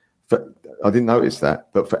 I didn't notice that,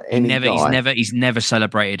 but for any guy, he's never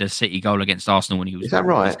celebrated a City goal against Arsenal when he was. Is that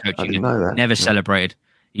right? Coaching. I didn't know that. Never celebrated.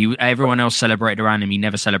 Everyone else celebrated around him. He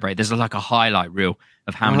never celebrated. There's like a highlight reel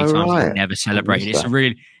of how many times he never celebrated.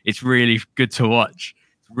 It's really good to watch.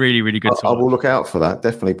 It's really, really good to watch. I will look out for that,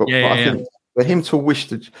 definitely. But I think for him to wish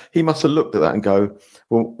to, he must have looked at that and go,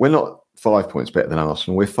 well, we're not 5 points better than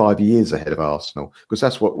Arsenal. We're 5 years ahead of Arsenal, because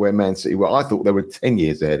that's where Man City were. I thought they were 10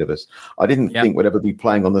 years ahead of us. I didn't think we'd ever be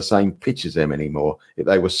playing on the same pitch as them anymore if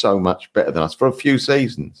they were so much better than us for a few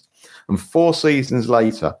seasons. And 4 seasons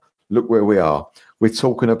later, look where we are. We're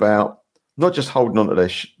talking about not just holding on to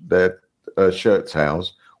their shirt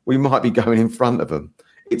tails. We might be going in front of them.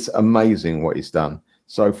 It's amazing what he's done.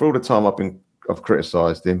 So for all the time I've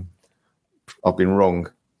criticised him, I've been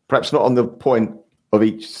wrong. Perhaps not on the point of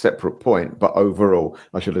each separate point, but overall,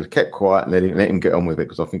 I should have kept quiet and let him get on with it,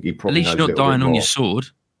 because I think he probably. At least you're not dying on your sword.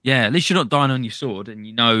 Yeah, at least you're not dying on your sword, and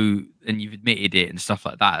and you've admitted it and stuff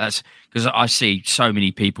like that. That's because I see so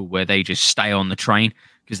many people where they just stay on the train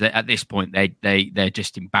because at this point they're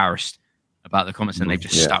just embarrassed about the comments and they've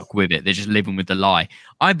just stuck with it. They're just living with the lie.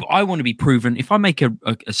 I want to be proven. If I make a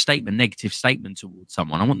statement, negative statement towards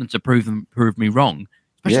someone, I want them to prove me wrong,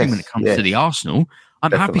 especially when it comes to the Arsenal.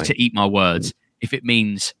 I'm happy to eat my words if it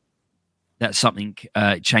means that something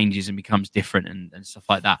changes and becomes different and stuff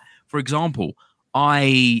like that. For example,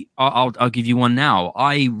 I'll give you one now.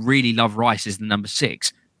 I really love Rice as the number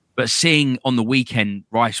 6, but seeing on the weekend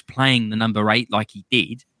Rice playing the number 8 like he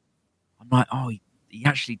did, I'm like, oh, he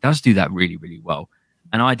actually does do that really, really well.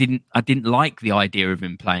 And I didn't like the idea of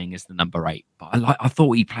him playing as the number 8, but I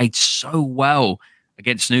thought he played so well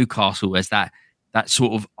against Newcastle as that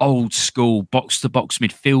sort of old school box to box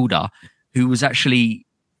midfielder who was actually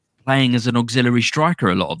playing as an auxiliary striker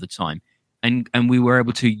a lot of the time. And we were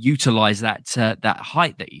able to utilize that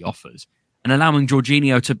height that he offers and allowing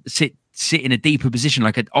Jorginho to sit in a deeper position,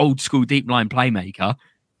 like an old school deep line playmaker,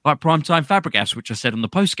 like primetime Fabregas, which I said on the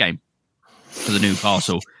post game for the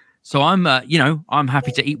Newcastle. So I'm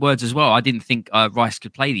happy to eat words as well. I didn't think Rice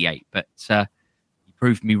could play the 8, but he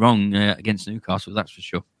proved me wrong against Newcastle. That's for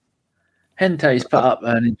sure. Hente's put up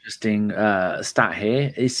an interesting stat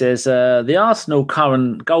here. He says the Arsenal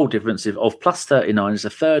current goal difference of plus 39 is the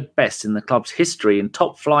third best in the club's history in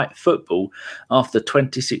top flight football after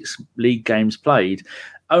 26 league games played.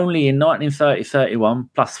 Only in 1930-31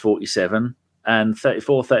 plus 47 and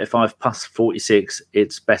 34-35 plus 46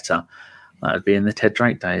 it's better. That would be in the Ted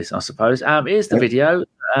Drake days, I suppose. Here's the video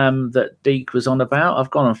that Deke was on about. I've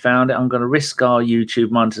gone and found it. I'm going to risk our YouTube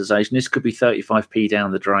monetization. This could be 35p down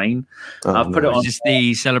the drain. I've put it on. Is this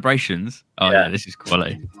the celebrations? Oh, yeah, this is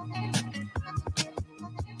quality.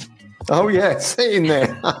 Oh, yeah, sitting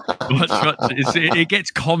there. It gets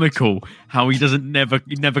comical how he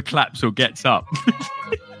never claps or gets up.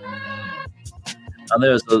 And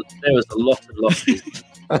there was a lot of losses.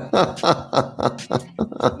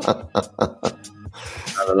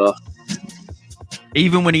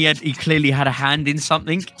 Even when he clearly had a hand in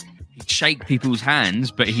something, he'd shake people's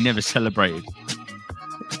hands, but he never celebrated.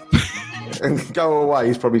 And go away.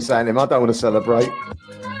 He's probably saying to him, I don't want to celebrate.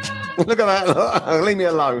 Look at that. Leave me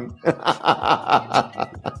alone.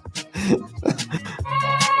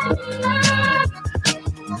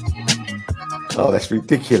 Oh, that's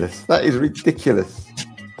ridiculous. That is ridiculous.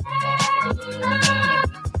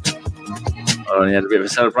 Oh, he had a bit of a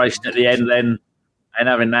celebration at the end then, and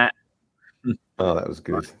having that. Oh, that was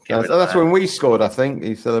good. That's when we scored, I think.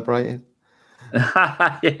 He celebrated.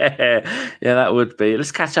 yeah, that would be.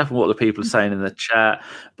 Let's catch up on what the people are saying in the chat.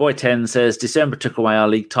 Boy 10 says December took away our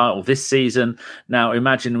league title this season. Now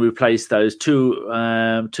imagine we replace those two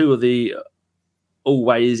of the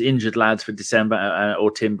always injured lads for December, or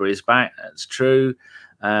Timber is back. That's true.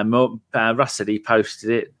 Russ said he posted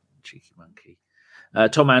it. Cheeky monkey.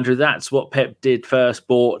 Tom Andrew, that's what Pep did first.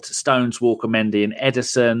 Bought Stones, Walker, Mendy, and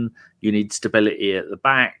Edison. You need stability at the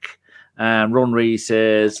back. Ron Reed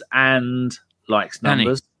says, and likes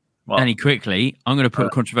numbers. Danny, quickly, I'm going to put a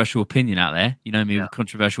controversial opinion out there. You know me with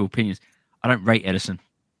controversial opinions. I don't rate Edison.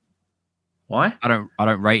 Why? I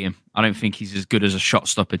don't rate him. I don't think he's as good as a shot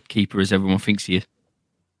stopper keeper as everyone thinks he is.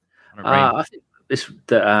 I think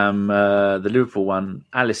the Liverpool one,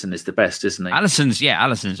 Alisson is the best, isn't he?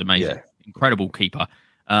 Alisson's amazing, incredible keeper.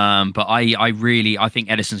 But I think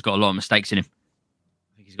Edison's got a lot of mistakes in him.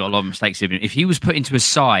 I think he's got a lot of mistakes in him. If he was put into a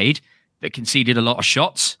side that conceded a lot of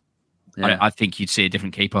shots, I think you'd see a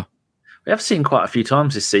different keeper. We have seen quite a few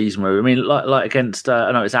times this season where, I mean, like against,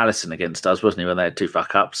 I know it was Alisson against us, wasn't he, when they had 2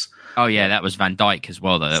 fuck-ups? Oh, yeah, that was Van Dijk as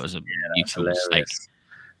well, though. That was a beautiful mistake.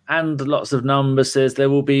 And lots of numbers says there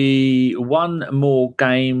will be one more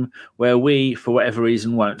game where we, for whatever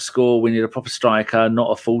reason, won't score. We need a proper striker,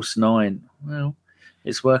 not a false 9. Well,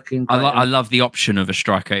 it's working. I love the option of a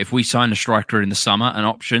striker. If we sign a striker in the summer, an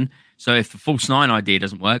option. So if the false 9 idea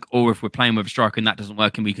doesn't work, or if we're playing with a striker and that doesn't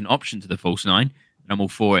work and we can option to the false 9, then I'm all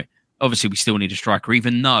for it. Obviously, we still need a striker,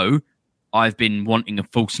 even though I've been wanting a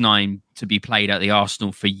false 9 to be played at the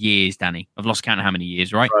Arsenal for years, Danny. I've lost count of how many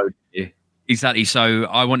years, right? Yeah. Exactly. So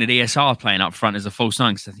I wanted ESR playing up front as a false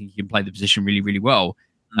 9 because I think he can play the position really, really well.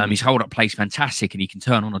 His hold-up play is fantastic and he can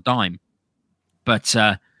turn on a dime. But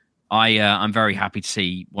I'm very happy to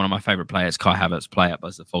see one of my favourite players, Kai Havertz, play up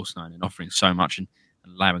as the false 9 and offering so much and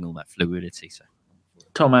allowing all that fluidity. So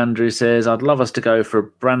Tom Andrews says, I'd love us to go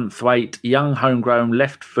for Branthwaite, young, homegrown,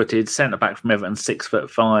 left-footed centre-back from Everton,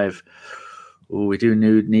 6'5". Ooh, we do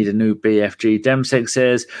need a new BFG. Demsek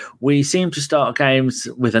says, we seem to start games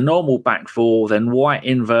with a normal back four, then White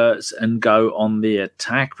inverts and go on the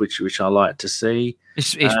attack, which I like to see.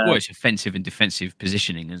 It's offensive and defensive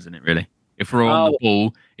positioning, isn't it, really? If we're on the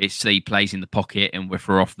ball, he plays in the pocket, and if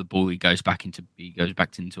we're off the ball, he goes back into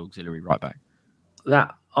auxiliary right back.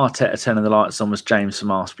 That Arteta turning the lights on was James from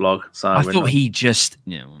Arsblog. So I thought he just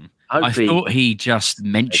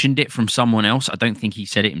mentioned it from someone else. I don't think he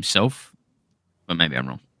said it himself, but maybe I'm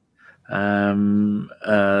wrong.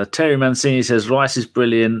 Terry Mancini says Rice is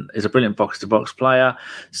brilliant. Is a brilliant box-to-box player.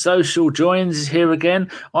 Social Joins is here again.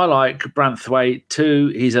 I like Branthwaite too.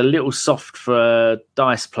 He's a little soft for a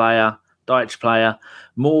Dyche player.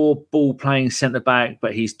 More ball-playing centre-back,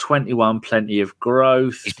 but he's 21, plenty of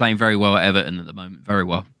growth. He's playing very well at Everton at the moment. Very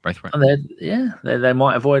well, both ways. They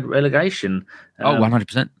might avoid relegation.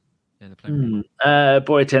 100%. Yeah, they're playing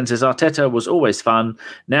Boy 10 says, Arteta was always fun.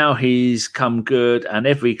 Now he's come good, and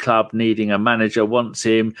every club needing a manager wants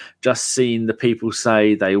him. Just seen the people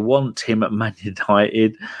say they want him at Man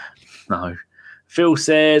United. No. Phil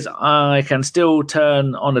says, I can still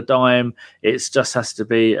turn on a dime. It just has to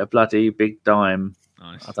be a bloody big dime.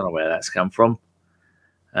 Nice. I don't know where that's come from.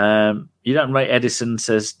 You don't rate Edison,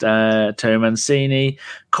 says Terry Mancini.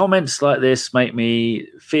 Comments like this make me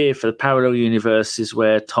fear for the parallel universes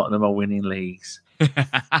where Tottenham are winning leagues.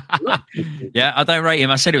 Yeah, I don't rate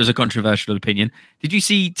him. I said it was a controversial opinion. Did you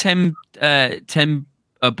see Boy 10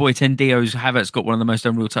 Dio's Havertz got one of the most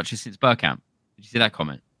unreal touches since Bergkamp? Did you see that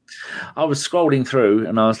comment? I was scrolling through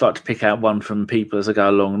and I was like to pick out one from people as I go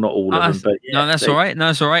along, not all of them. But yeah, that's all right. No,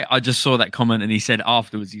 that's all right. I just saw that comment and he said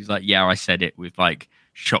afterwards, he was like, yeah, I said it with like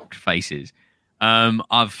shocked faces. I'm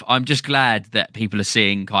just glad that people are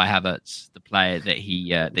seeing Kai Havertz, the player that he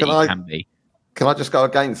can be. Can I just go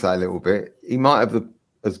against that a little bit? He might have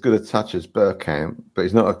as good a touch as Bergkamp, but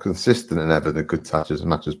he's not a consistent and ever a good touch as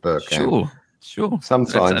much as Bergkamp. Sure.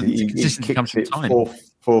 Sometimes he kicks it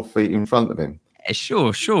 4 feet in front of him. Yeah,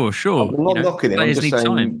 sure. I'm not knocking it. I'm just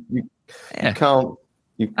saying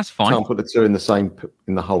you That's fine. Can't put the two in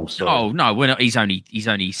the whole song. Oh no, we're not. He's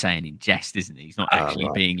only saying in jest, isn't he? He's not actually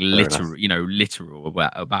being literal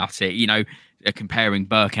about it. Comparing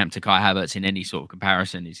Bergkamp to Kai Havertz in any sort of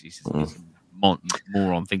comparison is a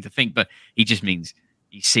moron thing to think. But he just means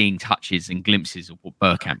he's seeing touches and glimpses of what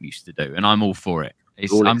Bergkamp used to do, and I'm all for it.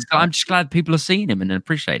 I'm just glad people are seeing him and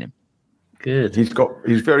appreciate him. Good. He's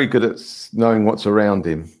very good at knowing what's around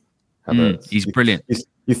him. He's brilliant.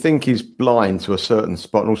 You think he's blind to a certain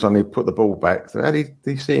spot, and all of a sudden he put the ball back. So how do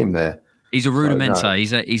you see him there? He's a rudimenter.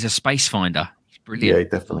 He's a space finder. He's brilliant.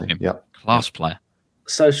 Yeah, definitely. Yep. Class player.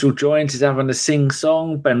 Social Joint is having a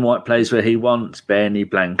sing-song. Ben White plays where he wants. Benny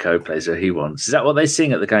Blanco plays where he wants. Is that what they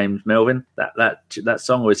sing at the games, Melvin? That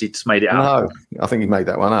song, or has he just made it up? No, I think he made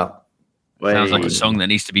that one up. Sounds like a song that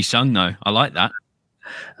needs to be sung, though. I like that.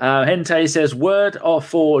 Hente says, word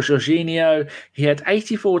for Jorginho. He had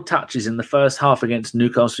 84 touches in the first half against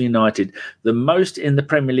Newcastle United, the most in the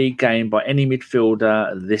Premier League game by any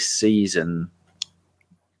midfielder this season.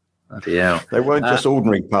 Bloody hell. They weren't just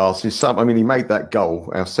ordinary passes. He made that goal.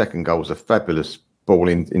 Our second goal was a fabulous ball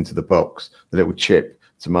into the box, the little chip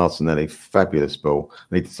to Martinelli, fabulous ball.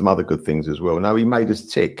 And he did some other good things as well. No, he made us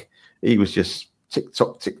tick. He was just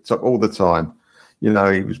tick-tock all the time. He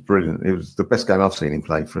was brilliant. It was the best game I've seen him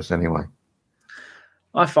play for us anyway.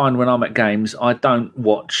 I find when I'm at games, I don't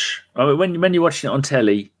watch. When you're watching it on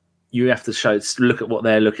telly, you have to look at what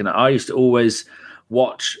they're looking at. I used to always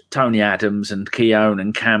watch Tony Adams and Keown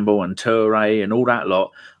and Campbell and Toure and all that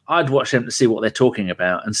lot. I'd watch them to see what they're talking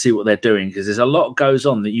about and see what they're doing, because there's a lot goes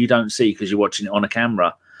on that you don't see because you're watching it on a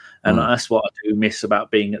camera. And that's what I do miss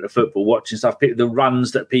about being at the football, watching stuff, the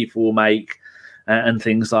runs that people will make and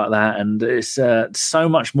things like that. And it's so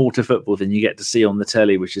much more to football than you get to see on the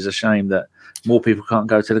telly, which is a shame that more people can't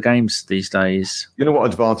go to the games these days. You know what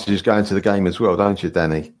advantage is going to the game as well, don't you,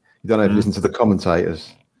 Danny? You don't have to listen to the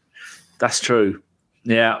commentators. That's true.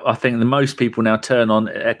 Yeah, I think the most people now turn on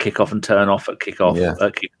at kickoff and turn off at kickoff. Yeah.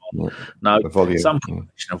 No, some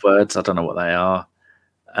combination of words. I don't know what they are.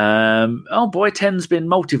 Oh boy, 10's been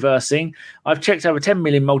multiversing. I've checked over 10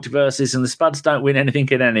 million multiverses and the Spuds don't win anything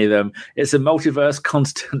in any of them. It's a multiverse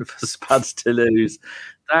constant for Spuds to lose.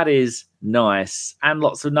 That is nice. And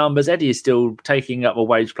lots of numbers. Eddie is still taking up a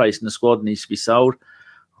wage place in the squad, needs to be sold.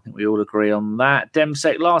 I think we all agree on that.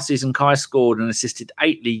 Demsek, last season, Kai scored and assisted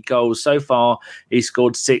 8 league goals. So far, he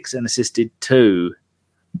scored 6 and assisted 2.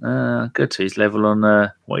 Good. So he's level on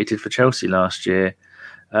what he did for Chelsea last year.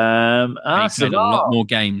 He's played a lot more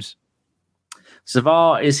games.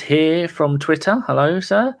 Savar is here from Twitter. Hello,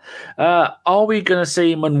 sir. Are we going to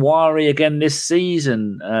see Manwari again this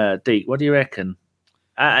season, Deek? What do you reckon?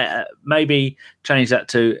 Maybe change that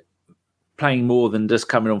to playing more than just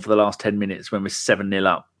coming on for the last 10 minutes when we're 7-0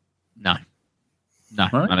 up. No,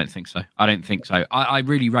 right? I don't think so. I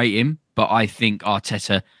really rate him, but I think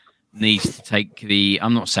Arteta needs to take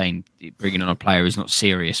I'm not saying bringing on a player is not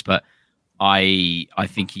serious, but I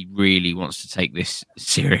think he really wants to take this as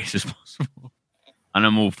serious as possible. And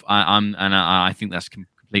I think that's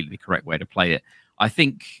completely the correct way to play it. I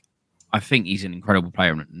think he's an incredible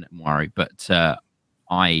player, Murray, but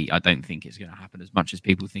I don't think it's going to happen as much as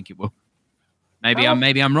people think it will. Maybe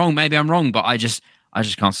I'm wrong, but I just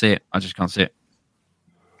can't see it. I just can't see it.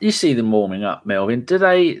 You see them warming up, Melvin.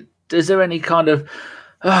 Is there any kind of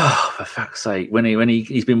for fuck's sake, when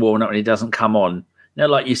he's been warming up and he doesn't come on?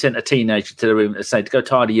 Like you sent a teenager to the room to say to go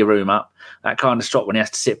tidy your room up. That kind of strop when he has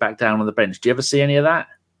to sit back down on the bench. Do you ever see any of that?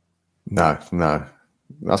 No.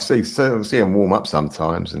 I see him warm up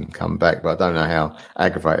sometimes and come back, but I don't know how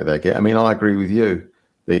aggravated they get. I agree with you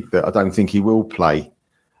that I don't think he will play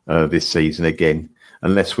this season again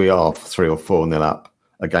unless we are 3 or 4-0 up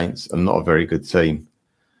against not a very good team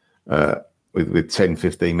with 10,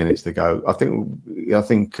 15 minutes to go. I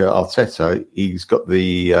think Arteta,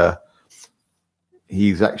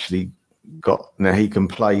 he's actually got now he can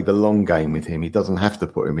play the long game with him. He doesn't have to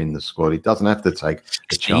put him in the squad. He doesn't have to take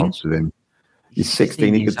a chance with him. He's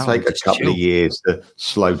 16. He could take a couple of years to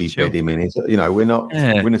slowly bed him in. We're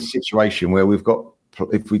in a situation where we've got,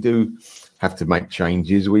 if we do have to make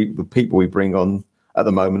changes, the people we bring on at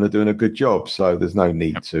the moment are doing a good job. So there's no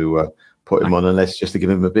need to put him on unless just to give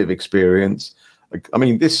him a bit of experience.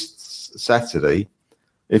 This Saturday,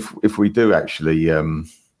 if we do actually,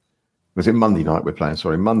 was it Monday night we're playing?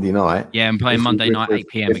 Sorry, Monday night. Yeah, I'm playing Monday night, 8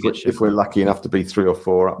 p.m. If we're lucky enough to be 3 or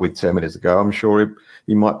 4 up with 10 minutes to go, I'm sure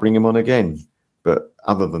he might bring him on again. But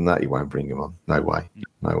other than that, he won't bring him on. No way.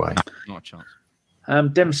 Not a chance.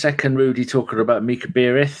 Demsek and Rudy talking about Mika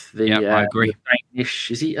Bierith. I agree. Danish,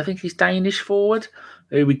 is he? I think he's Danish forward.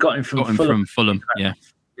 We got him from Fulham. Yeah.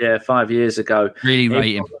 Yeah, 5 years ago. Really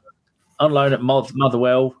rate him. on loan at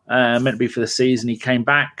Motherwell, meant to be for the season. He came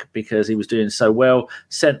back because he was doing so well.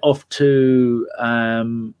 Sent off to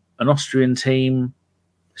an Austrian team,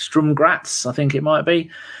 Sturm Graz, I think it might be.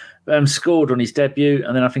 Scored on his debut,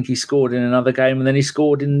 and then I think he scored in another game, and then he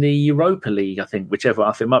scored in the Europa League. I think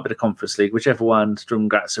it might be the Conference League, whichever one Sturm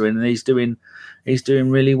Graz are in, and he's doing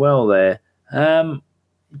really well there.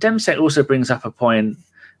 Demsek also brings up a point,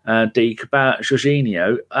 Deke, about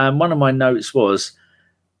Jorginho. One of my notes was,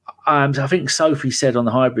 I think Sophie said on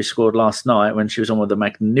the Hybrid Squad last night when she was on with the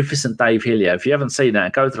magnificent Dave Hillier. If you haven't seen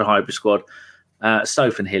that, go to the Hybrid Squad.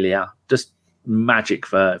 Soph and Hillier, just magic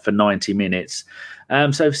for 90 minutes.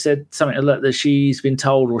 Sophie said something that she's been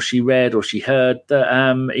told, or she read, or she heard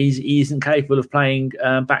that he isn't capable of playing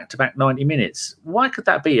back-to-back 90 minutes. Why could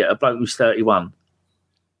that be at a bloke who's 31?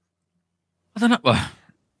 I don't know. Well,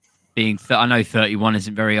 I know 31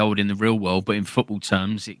 isn't very old in the real world, but in football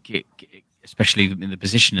terms, it especially in the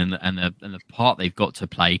position and the part they've got to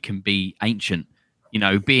play, can be ancient. You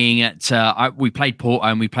know, being at we played Porto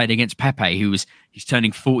and we played against Pepe, he's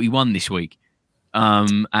turning 41 this week,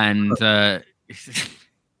 and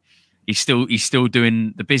he's still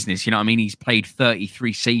doing the business. You know what I mean? He's played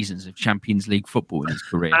 33 seasons of Champions League football in his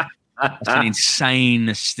career. That's an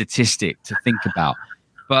insane statistic to think about.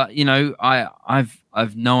 But you know,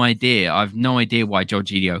 I've no idea. I've no idea why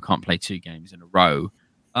Jorginho can't play 2 games in a row.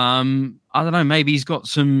 I don't know. Maybe he's got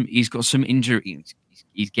some injury.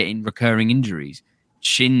 He's getting recurring injuries,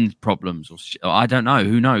 shin problems, or I don't know.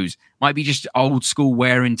 Who knows? Might be just old school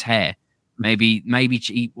wear and tear. Maybe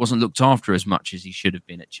he wasn't looked after as much as he should have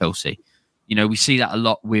been at Chelsea. You know, we see that a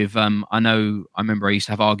lot with. I remember I used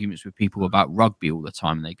to have arguments with people about rugby all the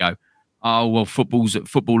time, and they go, "Oh, well,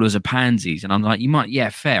 footballers are pansies," and I'm like,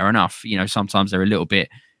 fair enough. You know, sometimes they're a little bit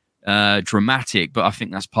dramatic, but I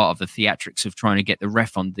think that's part of the theatrics of trying to get the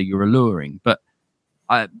ref under your alluring. But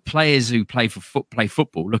players who play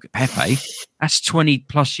football, look at Pepe. That's 20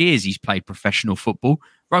 plus years he's played professional football.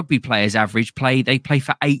 Rugby players they play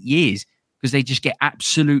for 8 years because they just get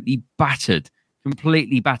absolutely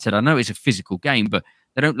completely battered. I know it's a physical game, but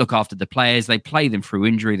they don't look after the players. They play them through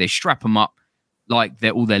injury. They strap them up like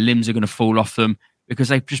all their limbs are going to fall off them because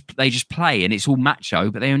they just play, and it's all macho,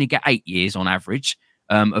 but they only get 8 years on average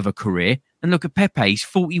of a career. And look at Pepe, he's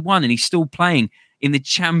 41 and he's still playing in the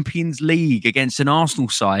Champions League against an Arsenal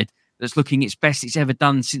side that's looking its best it's ever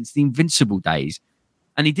done since the Invincible days.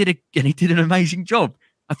 And he did an amazing job.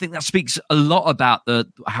 I think that speaks a lot about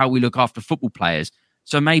how we look after football players.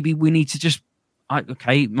 So maybe we need to just,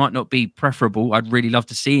 it might not be preferable. I'd really love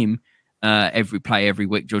to see him every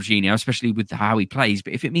week, Jorginho, especially with how he plays.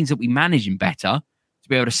 But if it means that we manage him better to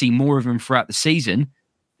be able to see more of him throughout the season,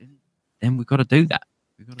 then we've got to do that.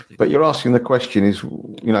 But you're asking the question is,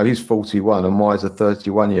 you know, he's 41, and why is a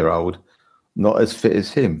 31-year-old not as fit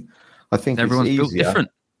as him? I think everyone's it's built easier.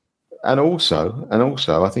 Different. And also,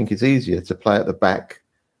 I think it's easier to play at the back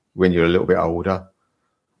when you're a little bit older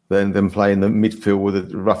than play in the midfield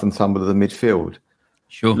with the rough and tumble of the midfield.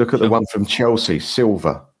 Sure. Look at the one from Chelsea,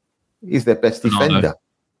 Silva. He's their best defender.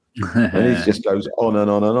 And he just goes on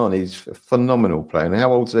and on and on. He's a phenomenal player. And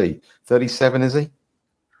how old's he? 37, is he?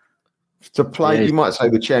 To play, you might say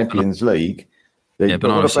the Champions League. But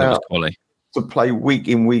what about to play week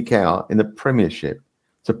in, week out in the Premiership?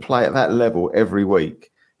 To play at that level every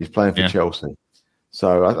week, he's playing for Chelsea.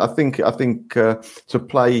 So I think to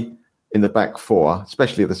play in the back four,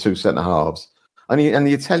 especially at the 2 centre halves, and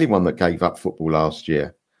the Italian one that gave up football last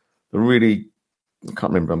year, I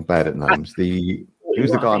can't remember. I'm bad at names.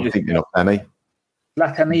 Who's the guy I'm thinking of, Danny?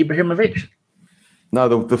 Zlatan Ibrahimovic. No,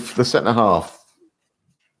 the centre half.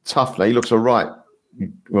 Tough, he looks all right.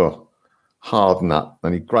 Well, hard nut,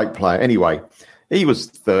 and he's a great player. Anyway, he was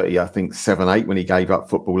 30, I think, 7, 8 when he gave up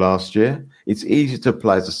football last year. It's easier to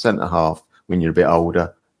play as a centre half when you're a bit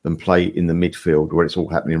older than play in the midfield where it's all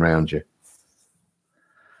happening around you.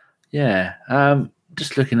 Yeah.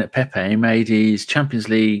 Just looking at Pepe, he made his Champions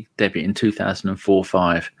League debut in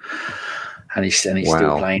 2004-05, and he's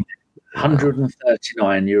still playing.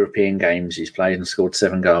 139 European games he's played and scored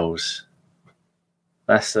 7 goals.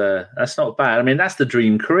 That's not bad. I mean, that's the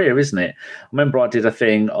dream career, isn't it? I remember I did a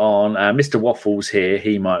thing on Mr. Waffles here.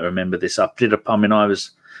 He might remember this. I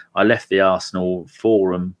left the Arsenal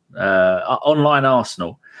forum, online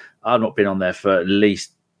Arsenal. I've not been on there for at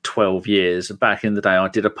least 12 years. Back in the day, I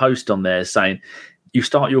did a post on there saying, you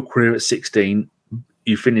start your career at 16,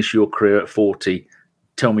 you finish your career at 40.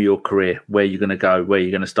 Tell me your career, where you're going to go, where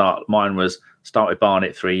you're going to start. Mine was start with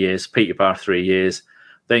Barnet 3 years, Peterborough 3 years,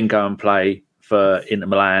 then go and play for Inter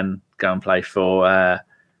Milan, go and play for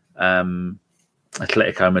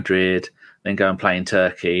Atletico Madrid, then go and play in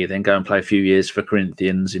Turkey, then go and play a few years for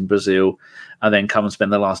Corinthians in Brazil, and then come and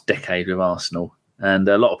spend the last decade with Arsenal. And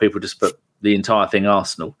a lot of people just put the entire thing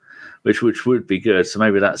Arsenal, which would be good. So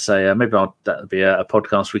maybe that'd be a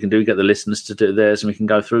podcast we can do. Get the listeners to do theirs, and we can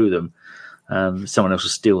go through them. Someone else will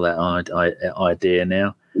steal that idea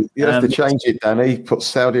now. You have to change it, Danny. Put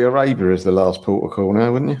Saudi Arabia as the last port of call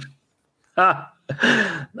now, wouldn't you?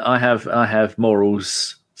 I have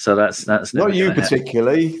morals, so that's not you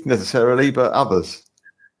particularly necessarily, but others.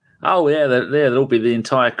 Oh yeah, there'll be the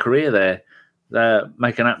entire career there. They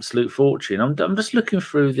make an absolute fortune. I'm just looking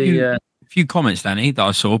through the few comments, Danny, that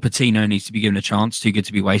I saw. Patino needs to be given a chance. Too good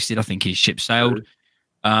to be wasted. I think his ship sailed.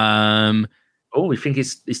 We think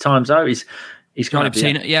his time's over. He's kind of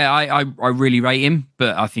I really rate him,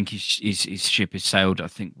 but I think his ship has sailed. I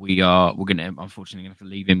think we're going to unfortunately have to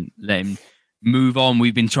leave him, let him move on.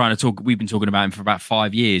 We've been talking about him for about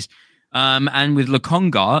 5 years. And with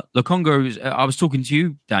Lokonga, I was talking to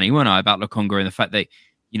you, Danny, weren't I, about Lokonga and the fact that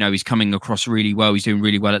he's coming across really well. He's doing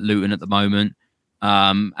really well at Luton at the moment.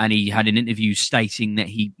 And he had an interview stating that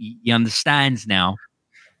he understands now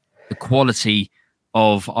the quality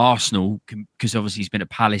of Arsenal, because obviously he's been at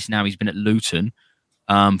Palace, now he's been at Luton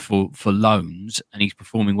for loans, and he's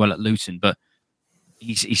performing well at Luton. But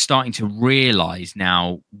he's starting to realise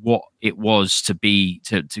now what it was to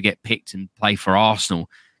get picked and play for Arsenal,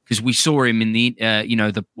 because we saw him in the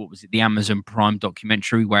the Amazon Prime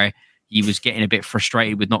documentary where he was getting a bit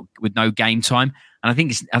frustrated with no game time, and I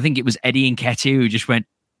think it was Eddie Nketiah who just went,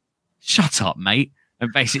 "Shut up, mate,"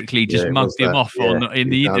 and basically just mugged him off in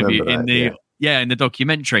the interview in the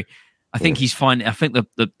documentary. I think he's fine. I think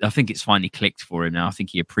I think it's finally clicked for him now. I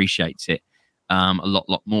think he appreciates it a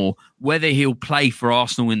lot more. Whether he'll play for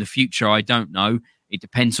Arsenal in the future, I don't know. It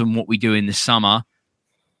depends on what we do in the summer.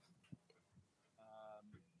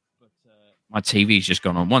 My TV's just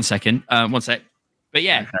gone on. 1 second. 1 sec. But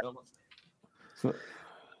yeah.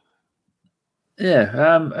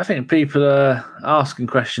 Yeah, I think people are asking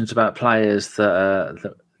questions about players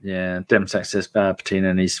that Demsek says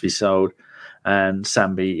Patino needs to be sold, and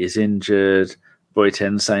Sambi is injured.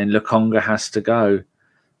 Boyten saying Lokonga has to go.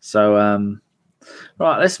 So,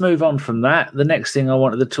 right, let's move on from that. The next thing I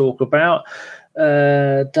wanted to talk about,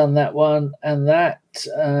 done that one and that.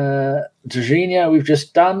 Jorginho, we've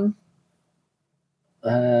just done.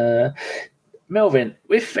 Melvin,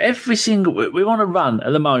 with every single, we want to run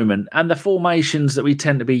at the moment, and the formations that we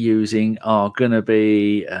tend to be using are going to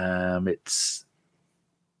be, is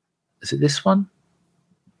it this one?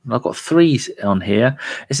 I've got 3 on here.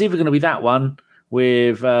 It's either going to be that one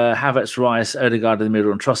with Havertz, Rice, Odegaard in the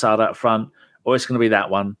middle, and Trossard up front, or it's going to be that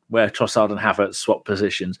one where Trossard and Havertz swap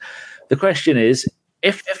positions. The question is,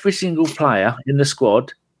 if every single player in the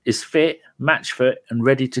squad is fit, match fit, and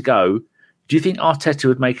ready to go, do you think Arteta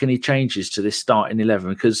would make any changes to this starting 11?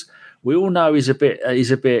 Because we all know he's a bit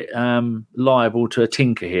liable to a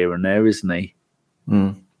tinker here and there, isn't he?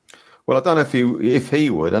 Mm. Well, I don't know if he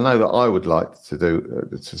would. I know that I would like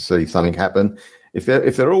to see something happen. If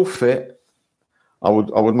they're all fit, I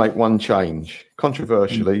would make one change,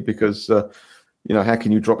 controversially, because how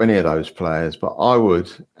can you drop any of those players? But I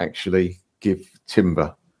would actually give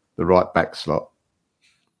Timber the right back slot.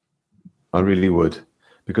 I really would.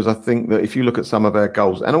 Because I think that if you look at some of our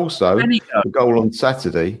goals, and also the goal on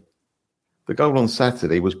Saturday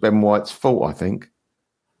was Ben White's fault, I think.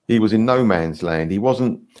 He was in no man's land. He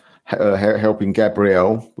wasn't helping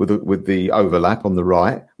Gabriel with the overlap on the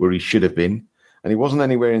right, where he should have been. And he wasn't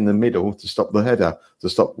anywhere in the middle to stop the header, to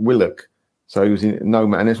stop Willock. So he was in no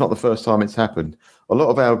man. And it's not the first time it's happened. A lot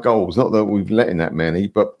of our goals, not that we've let in that many,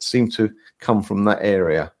 but seem to come from that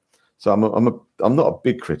area. So I'm not a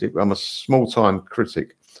big critic, but I'm a small-time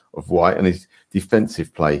critic of White and his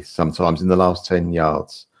defensive play sometimes in the last 10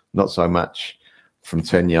 yards. Not so much from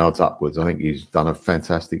 10 yards upwards. I think he's done a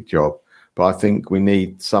fantastic job. But I think we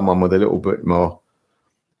need someone with a little bit more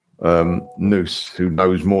nous, who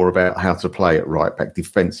knows more about how to play at right back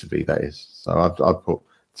defensively, that is. So I'd put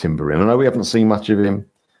Timber in. I know we haven't seen much of him,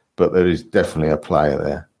 but there is definitely a player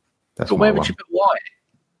there. But where would you put White?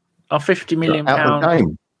 Our £50 million out of the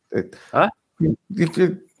game. It'd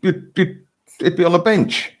be on the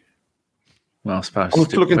bench. Well, I suppose. I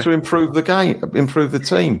was looking to improve the game, improve the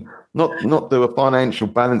team, not do a financial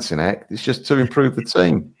balancing act. It's just to improve the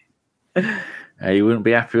team. You wouldn't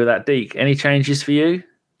be happy with that, Deke. Any changes for you?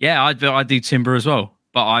 Yeah, I'd do Timber as well,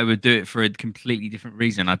 but I would do it for a completely different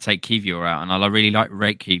reason. I'd take Kiwior out, and I really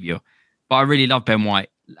rate Kiwior, but I really love Ben White.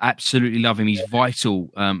 Absolutely love him. He's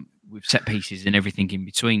vital with set pieces and everything in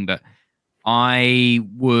between. But I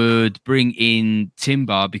would bring in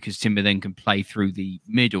Timber, because Timber then can play through the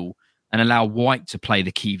middle and allow White to play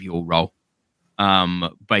the Kiwior role.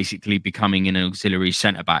 basically becoming an auxiliary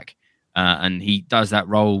centre back, and he does that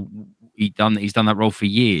role. He's done that role for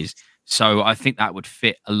years, so I think that would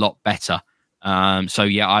fit a lot better. So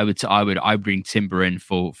yeah, I bring Timber in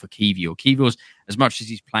for Kiwior. Kiwior's, as much as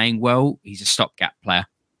he's playing well, he's a stopgap player.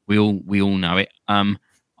 We all know it.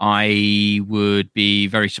 I would be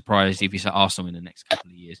very surprised if he's at Arsenal in the next couple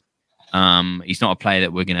of years. He's not a player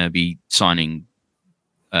that we're going to be signing,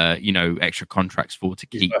 extra contracts to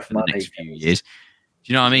keep for the next few years.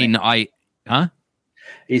 Do you know what I mean?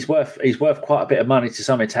 He's worth quite a bit of money to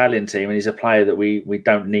some Italian team, and he's a player that we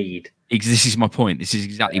don't need. This is my point. This is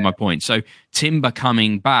exactly my point. So Timber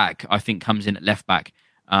coming back, I think, comes in at left back.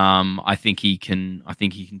 I think he can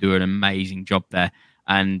do an amazing job there,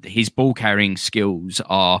 and his ball carrying skills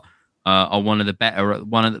are one of the better.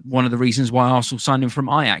 One of the reasons why Arsenal signed him from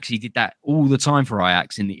Ajax. He did that all the time for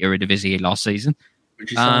Ajax in the Eredivisie last season.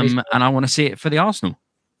 And I want to see it for the Arsenal.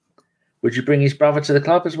 Would you bring his brother to the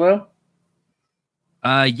club as well?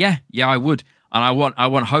 Yeah, I would, and I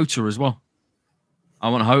want Hota as well. I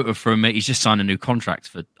want Hota from. He's just signed a new contract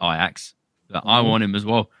for Ajax. But I want him as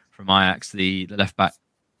well from Ajax, the left back,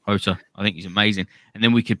 Hota. I think he's amazing. And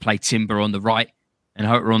then we could play Timber on the right and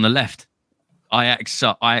Hota on the left.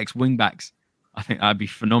 Ajax wing backs. I think that'd be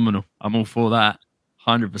phenomenal. I'm all for that,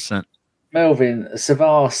 100%. Melvin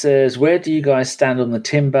Savar says, where do you guys stand on the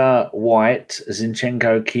Timber, White,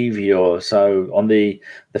 Zinchenko, Kiwior? So on the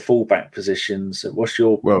fullback positions, what's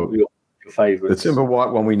your favourites? The Timber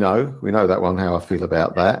White one we know that one, how I feel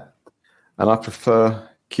about that. And I prefer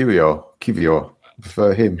Kiwior. I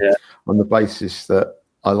prefer him on the basis that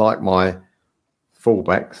I like my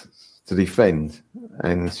fullbacks to defend.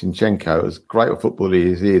 And Zinchenko, as great a footballer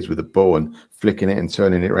he is with the ball and flicking it and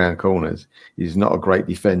turning it around corners, he's not a great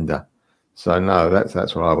defender. So no,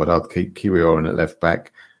 that's what I would. I'd keep Kiwior in at left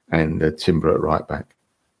back and Timber at right back.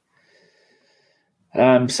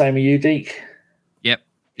 Same with you, Deke. Yep.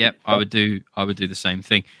 I would do the same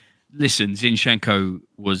thing. Listen, Zinchenko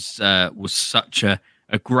was such a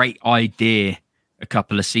great idea a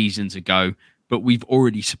couple of seasons ago, but we've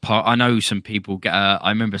already surpassed. I know some people get. I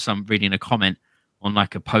remember reading a comment on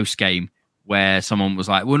like a post game where someone was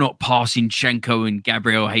like, "We're not passing Zinchenko and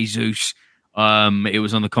Gabriel Jesus." It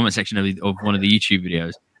was on the comment section of one of the YouTube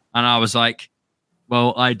videos, and I was like,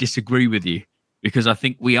 "Well, I disagree with you because I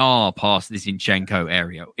think we are past the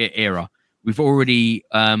Zinchenko era. We've already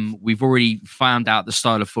found out the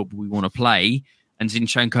style of football we want to play, and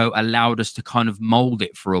Zinchenko allowed us to kind of mold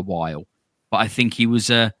it for a while. But I think he was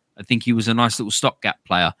a nice little stopgap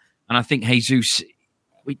player, and I think Jesus.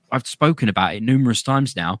 I've spoken about it numerous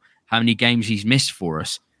times now. How many games he's missed for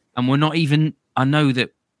us, and we're not even. I know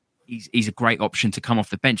that." He's a great option to come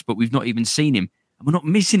off the bench, but we've not even seen him, and we're not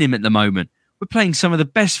missing him at the moment. We're playing some of the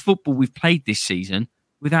best football we've played this season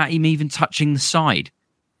without him even touching the side.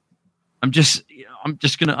 I'm just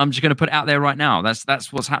gonna put it out there right now.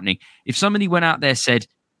 That's what's happening. If somebody went out there said,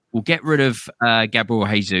 "We'll get rid of Gabriel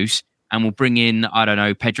Jesus and we'll bring in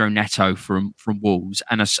Pedro Neto from Wolves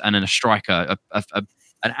and a striker,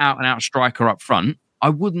 an out and out striker up front," I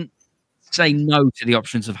wouldn't say no to the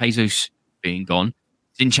options of Jesus being gone.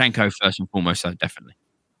 Zinchenko first and foremost, though, definitely.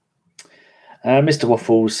 Mr.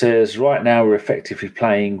 Waffles says, right now we're effectively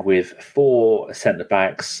playing with 4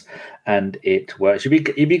 centre-backs and it works. You'd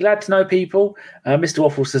be glad to know, people. Mr.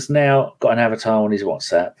 Waffles has now got an avatar on his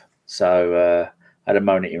WhatsApp. So I had a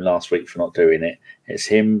moan at him last week for not doing it. It's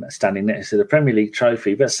him standing next to the Premier League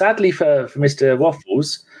trophy. But sadly for Mr.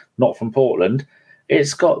 Waffles, not from Portland,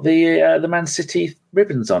 it's got the Man City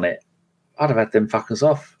ribbons on it. I'd have had them fuckers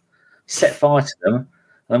off. Set fire to them.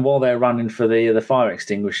 And while they're running for the fire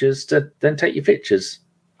extinguishers, then take your pictures.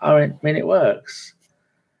 I mean, it works.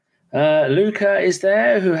 Luca is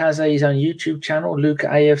there, who has his own YouTube channel, Luca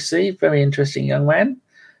AFC. Very interesting young man.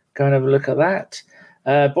 Go and have a look at that.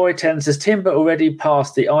 Boy 10 says, Timber already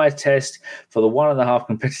passed the eye test for the 1.5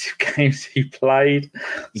 competitive games he played.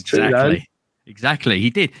 Exactly. He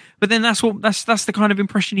did. But then that's the kind of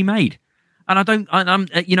impression he made. And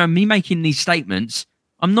I'm me making these statements,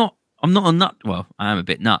 I'm not a nut. Well, I am a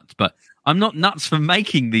bit nuts, but I'm not nuts for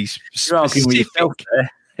making these specific.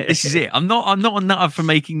 This is it. I'm not a nut for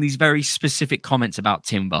making these very specific comments about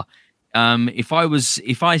Timber. If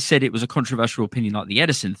I said it was a controversial opinion like the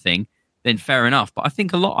Edison thing, then fair enough. But I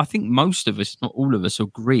think most of us, not all of us,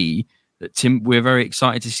 agree that we're very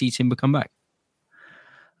excited to see Timber come back.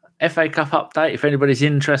 FA Cup update. If anybody's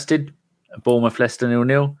interested, Bournemouth, Leicester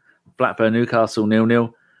 0-0, Blackburn, Newcastle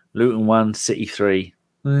 0-0, Luton 1, City 3.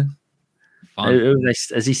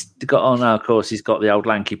 Has he got on? Of course, he's got the old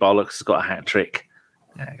lanky bollocks. He's got a hat trick.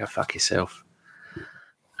 Yeah, go fuck yourself.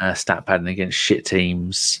 Stat padding against shit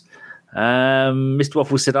teams. Mr.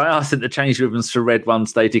 Waffle said, I asked them to change ribbons for red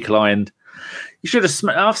ones. They declined. You should have.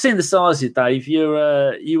 I've seen the size of you, Dave. You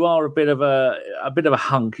are a bit of a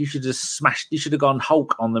hunk. You should have smashed. You should have gone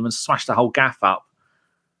Hulk on them and smashed the whole gaff up,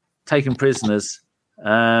 taken prisoners.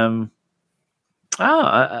 A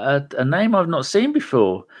name I've not seen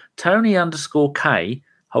before. Tony_K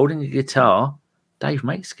holding a guitar. Dave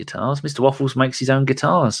makes guitars. Mr. Waffles makes his own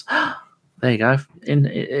guitars. There you go. In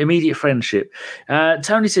immediate friendship.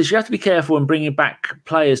 Tony says you have to be careful when bringing back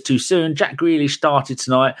players too soon. Jack Grealish started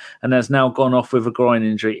tonight and has now gone off with a groin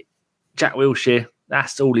injury. Jack Wilshere,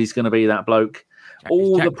 that's all he's going to be, that bloke. Jack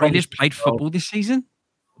Grealish played football this season?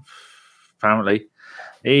 Apparently.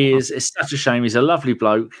 It's such a shame. He's a lovely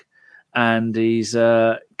bloke and he's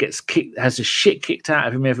gets kicked, has a shit kicked out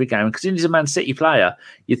of him every game. Because he's a Man City player,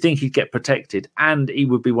 you'd think he'd get protected and he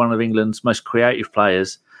would be one of England's most creative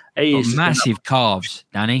players. Massive calves,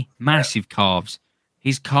 Danny. Massive calves.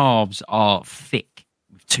 His calves are thick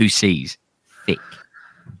with 2 C's. Thick.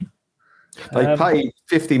 They paid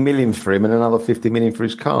 50 million for him and another 50 million for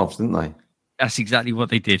his calves, didn't they? That's exactly what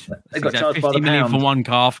they did. They got charged by the 50 million pound for one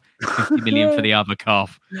calf, 50 million for the other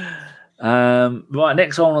calf. Right,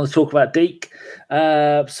 next one I want to talk about Deke.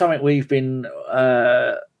 Something we've been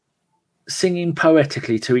singing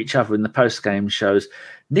poetically to each other in the post-game shows.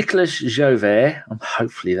 Nicolas Jauvert,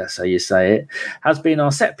 hopefully that's how you say it, has been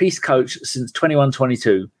our set-piece coach since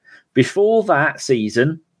 21-22. Before that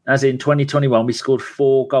season, as in 2021, we scored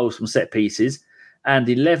 4 goals from set pieces and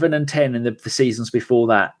 11 and 10 in the seasons before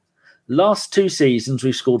that. Last 2 seasons,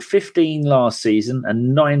 we've scored 15 last season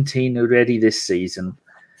and 19 already this season.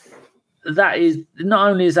 That is, not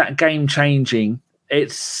only is that game-changing,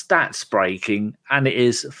 it's stats-breaking and it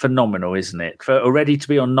is phenomenal, isn't it? For already to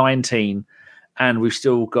be on 19 and we've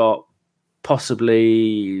still got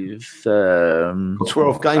possibly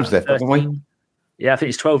 12 games left, haven't we? Yeah, I think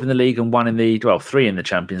it's 12 in the league and 3 in the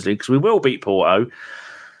Champions League because we will beat Porto.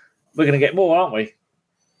 We're going to get more, aren't we?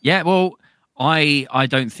 Yeah, well, I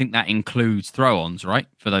don't think that includes throw-ons, right,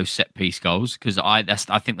 for those set-piece goals because I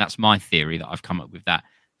think that's my theory that I've come up with that.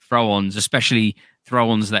 Throw-ons, especially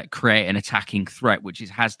throw-ons that create an attacking threat, which it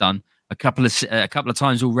has done a couple of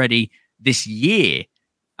times already this year.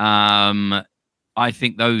 I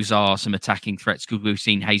think those are some attacking threats because we've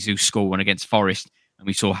seen Jesus score one against Forest and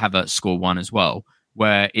we saw Havertz score one as well,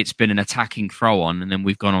 where it's been an attacking throw-on and then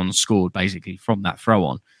we've gone on and scored basically from that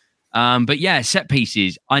throw-on. But yeah, set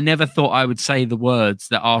pieces. I never thought I would say the words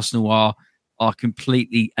that Arsenal are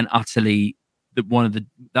completely and utterly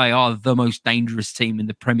they are the most dangerous team in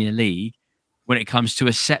the Premier League when it comes to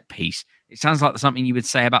a set piece. It sounds like something you would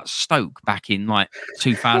say about Stoke back in like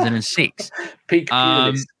 2006. Peak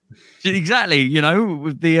exactly,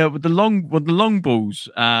 with the long balls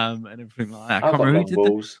and everything like that. I can't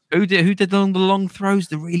remember who did the long throws,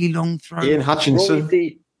 the really long throws. Ian Hutchinson,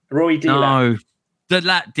 Roy Delap. No,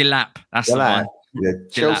 Delap. That's the one. Yeah,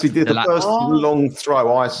 Chelsea did the first long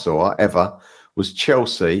throw I saw ever was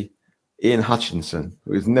Chelsea. Ian Hutchinson.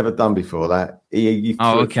 It was never done before that. He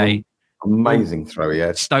okay. Amazing throw he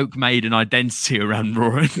had. Stoke made an identity around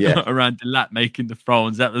around Delap making the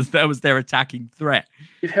throw-ons. That was their attacking threat.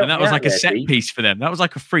 And that was like a set piece for them. That was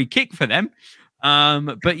like a free kick for them.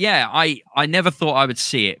 But yeah, I never thought I would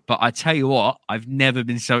see it. But I tell you what, I've never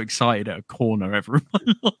been so excited at a corner ever in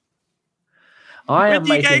my life. When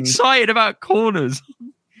do you get excited about corners?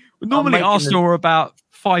 Normally Arsenal are about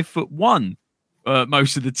 5'1",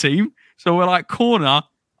 most of the team. So we're like, corner,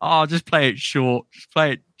 just play it short.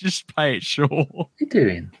 Just play it short. What are you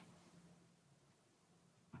doing?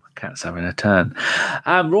 My cat's having a turn.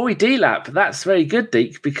 Roy Delap, that's very good,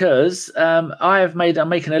 Deke, because I'm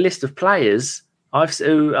making a list of players I've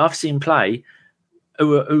seen play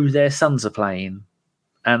who their sons are playing.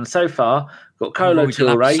 And so far, got Kolo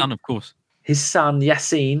Touré. Son, of course. His son,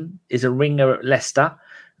 Yassine, is a ringer at Leicester.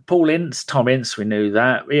 Paul Ince, Tom Ince, we knew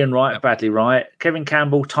that. Ian Wright, Bradley Wright. Kevin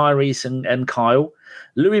Campbell, Tyrese and Kyle.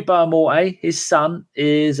 Louis Barmorte, his son,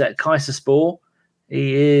 is at Kayserispor.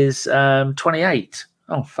 He is 28.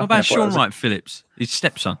 Oh, fuck. What about Sean Wright Phillips, his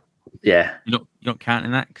stepson? Yeah. You're not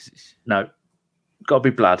counting that? No. Got to be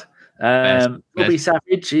blood. Bobby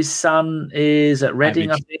Savage, his son, is at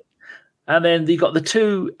Reading, I think. And then you got the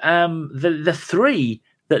 2, the 3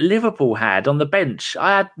 that Liverpool had on the bench.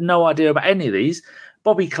 I had no idea about any of these.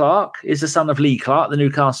 Bobby Clark is the son of Lee Clark, the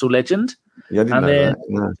Newcastle legend. Yeah, I didn't know that.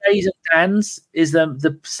 No. Jason Dans is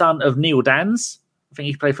the son of Neil Dans. I think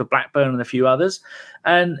he played for Blackburn and a few others.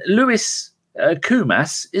 And Lewis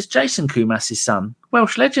Koumas is Jason Koumas' son,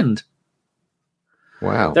 Welsh legend.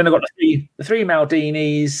 Wow. Then I've got the three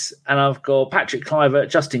Maldinis, and I've got Patrick Kluivert,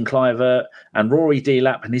 Justin Kluivert, and Rory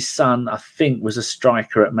Delap, and his son, I think, was a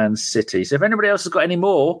striker at Man City. So if anybody else has got any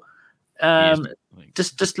more,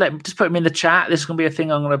 just put them in the chat. This is going to be a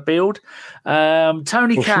thing I'm going to build.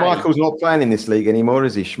 Tony Kay. Schmeichel's not playing in this league anymore,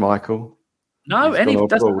 is he, Schmeichel? No, He's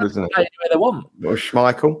doesn't abroad, isn't play anywhere they want. Or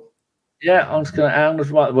Schmeichel? Yeah, I'm just going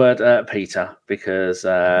to write the word Peter, because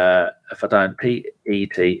if I don't, Peter.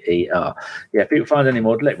 Yeah, if people find any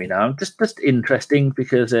more, let me know. Just interesting,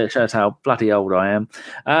 because it shows how bloody old I am.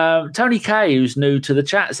 Tony Kay, who's new to the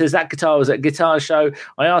chat, says that guitar was at Guitar Show.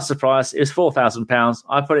 I asked the price. It was £4,000.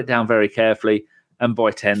 I put it down very carefully. And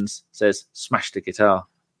Boy Tens says, smash the guitar.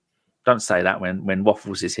 Don't say that when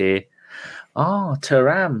Waffles is here. Oh,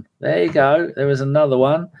 Turam. There you go. There was another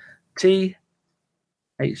one. THURAL.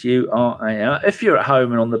 If you're at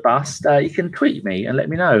home and on the bus, you can tweet me and let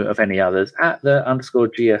me know of any others at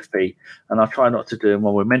 @the_GFP. And I'll try not to do them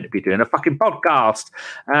when we're meant to be doing a fucking podcast.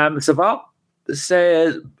 Savar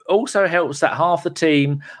says, also helps that half the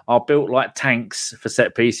team are built like tanks for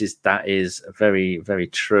set pieces. That is very, very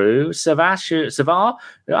true. Savar,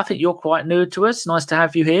 I think you're quite new to us. Nice to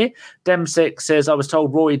have you here. Dem6 says, I was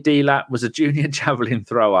told Roy Delap was a junior javelin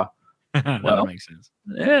thrower. That makes sense.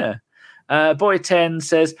 Yeah. Boy 10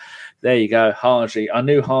 says, there you go, Harji. I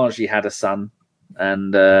knew Harji had a son.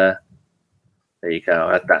 And there you go,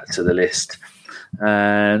 I'll add that to the list.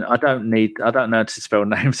 And I don't know how to spell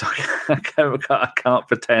names. I can't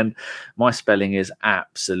pretend. My spelling is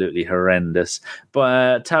absolutely horrendous.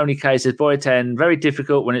 But Tony K says, Boy 10, very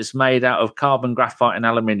difficult when it's made out of carbon, graphite, and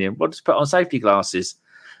aluminium. Well, just put on safety glasses.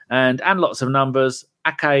 And lots of numbers.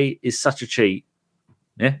 Ake is such a cheat.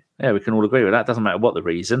 Yeah, we can all agree with that. Doesn't matter what the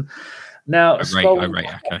reason. Now, I rate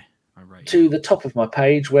Ake. To the top of my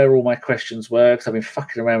page where all my questions were, because I've been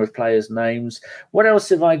fucking around with players' names. What else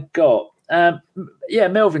have I got?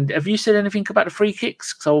 Melvin, have you said anything about the free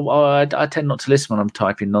kicks? So I tend not to listen when I'm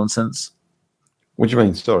typing nonsense. What do you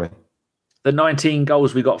mean? Sorry. The 19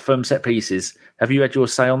 goals we got from set pieces. Have you had your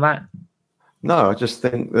say on that? No, I just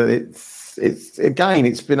think that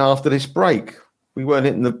it's been after this break. We were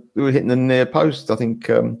hitting the near post. I think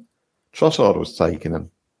Trossard was taking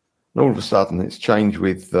them. And all of a sudden it's changed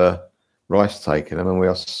with Rice taking them, and we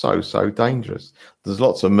are so dangerous. There's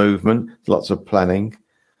lots of movement, lots of planning.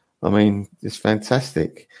 I mean, it's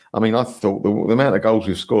fantastic. I mean, I thought the amount of goals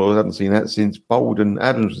we've scored, I haven't seen that since Bold and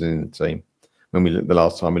Adams was in the team. When the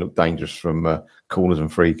last time we looked dangerous from corners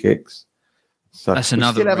and free kicks. So that's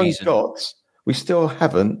another reason. We still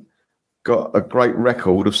haven't got a great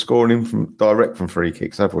record of scoring from free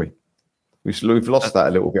kicks, have we? We've lost that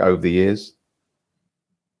a little bit over the years.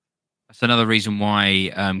 That's another reason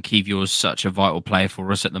why Kiwior is such a vital player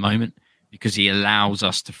for us at the moment, because he allows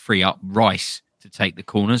us to free up Rice to take the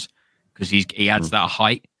corners, because he adds that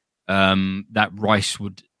height that Rice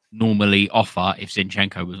would normally offer if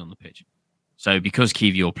Zinchenko was on the pitch. So because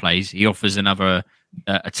Kiwior plays, he offers another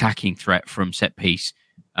attacking threat from set piece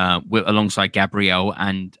alongside Gabriel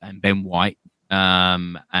and Ben White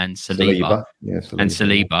and Saliba.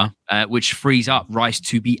 Which frees up Rice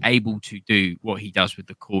to be able to do what he does with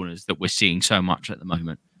the corners that we're seeing so much at the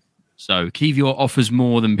moment. So Kiwior offers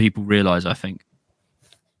more than people realise, I think.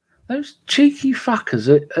 Those cheeky fuckers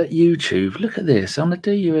at YouTube. Look at this. I'm going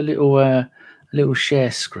to do you a little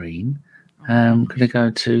share screen. I'm going to go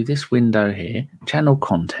to this window here, channel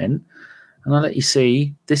content, and I'll let you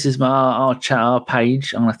see. This is our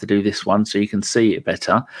page. I'm going to have to do this one so you can see it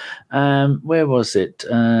better. Where was it?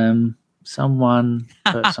 Someone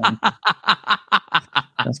put something.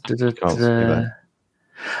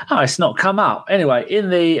 Oh, it's not come up. Anyway, in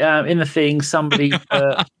the thing, somebody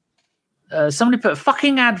put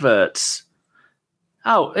fucking adverts.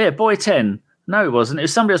 Oh, yeah, Boy 10. No, it wasn't. It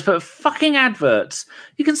was somebody else put fucking adverts.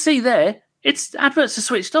 You can see there, it's adverts are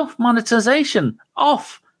switched off. Monetization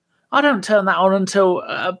off. I don't turn that on until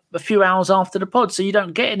a few hours after the pod, so you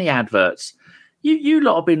don't get any adverts. You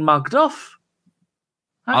lot have been mugged off.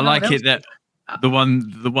 I like it that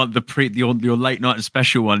your late night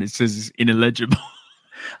special one, it says illegible.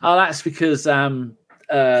 Oh, that's because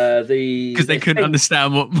they couldn't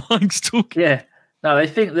understand what Mike's talking. Yeah, no, they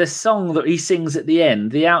think the song that he sings at the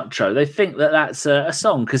end, the outro, they think that's a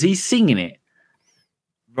song because he's singing it.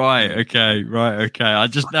 Right. Okay.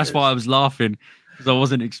 That's why I was laughing, because I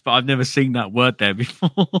wasn't. I've never seen that word there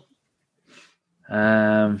before.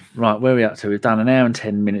 Right, where are we up to? We've done an hour and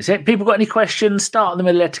 10 minutes. People got any questions? Start them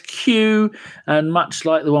with the letter Q, and much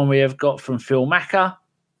like the one we have got from Phil Macker,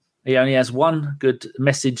 he only has one good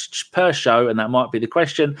message per show, and that might be the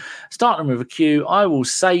question. Start them with a Q. I will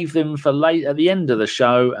save them for late at the end of the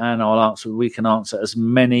show, and we can answer as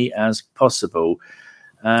many as possible.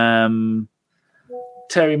 Terry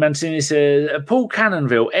Mancini says, Paul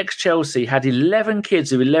Cannonville, ex-Chelsea, had 11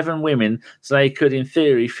 kids with 11 women, so they could, in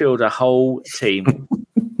theory, field a whole team.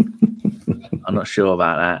 I'm not sure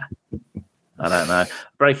about that. I don't know.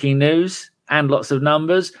 Breaking news and lots of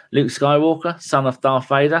numbers. Luke Skywalker, son of Darth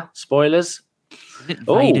Vader. Spoilers. Is it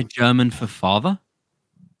Vader German for father?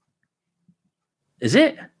 Is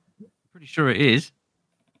it? Pretty sure it is.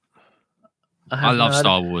 I love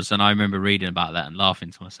Star Wars, and I remember reading about that and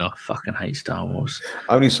laughing to myself. I fucking hate Star Wars.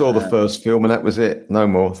 I only saw the first film, and that was it. No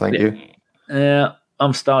more. Thank you. Yeah,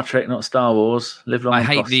 I'm Star Trek, not Star Wars. Live long. I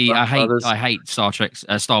hate Star Trek,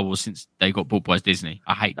 Star Wars since they got bought by Disney.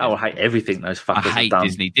 I hate. I hate everything those fuckers I hate have done.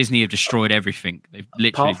 Disney. Disney have destroyed everything. They've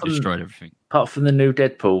literally destroyed everything. Apart from the new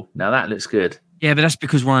Deadpool. Now that looks good. Yeah, but that's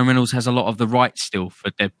because Ryan Reynolds has a lot of the rights still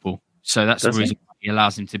for Deadpool, so that's the reason why he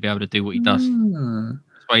allows him to be able to do what he does.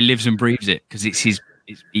 That's why he lives and breathes it, because it's his.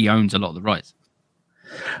 He owns a lot of the rights.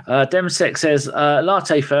 Demsec says,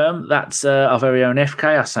 Latte Firm, that's our very own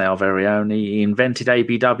FK. I say our very own. He invented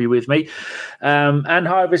ABW with me. And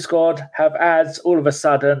Hybrid Squad have ads. All of a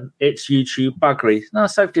sudden, it's YouTube buggery. No,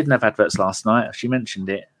 Soph didn't have adverts last night. She mentioned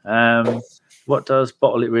it. What does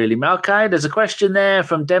bottle it really mean? Okay, there's a question there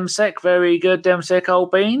from Demsec. Very good, Demsec,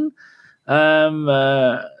 old bean.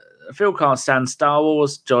 Phil can't stand Star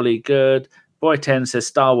Wars. Jolly good. Boy 10 says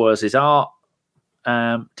Star Wars is art.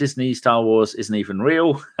 Disney Star Wars isn't even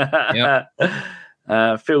real. Yep.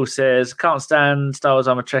 Phil says, can't stand Star Wars,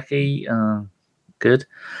 I'm a Trekkie. Good.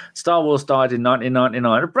 Star Wars died in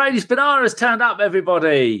 1999. Brady's Banana has turned up,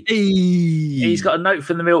 everybody. Hey. He's got a note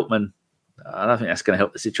from the milkman. I don't think that's going to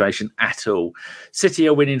help the situation at all. City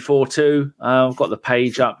are winning 4-2. I've got the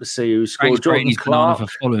page up to see who scored. Brady's Banana for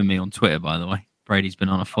following me on Twitter, by the way. Brady's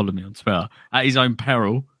Banana followed me on Twitter at his own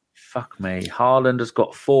peril. Fuck me. Haaland has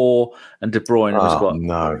got 4 and De Bruyne has got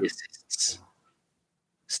 3 assists.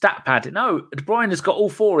 Stat pad. No, De Bruyne has got all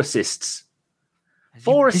 4 assists.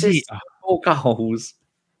 4 assists, 4 goals.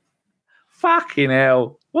 Fucking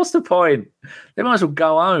hell. What's the point? They might as well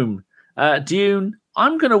go home. Dune.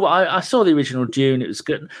 I saw the original Dune. It was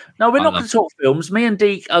good. No, we're not going to talk films. Me and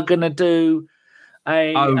Deke are going to do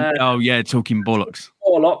a... talking bollocks.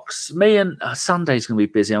 Bollocks. Me and... Sunday's going to be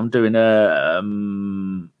busy. I'm doing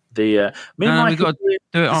we've got to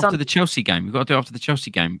do it after the Chelsea game. We've got to do it after the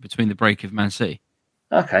Chelsea game between the break of Man City.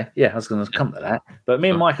 Okay, yeah, I was going to come to that. But me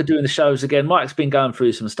and Mike are doing the shows again. Mike's been going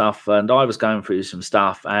through some stuff, and I was going through some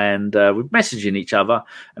stuff, and we're messaging each other.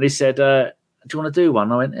 And he said, "Do you want to do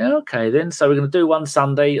one?" I went, "Yeah, okay, then." So we're going to do one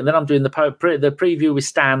Sunday, and then I'm doing the preview with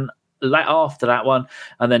Stan after that one,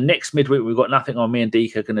 and then next midweek we've got nothing on. Me and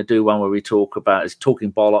Deke are going to do one where we talk about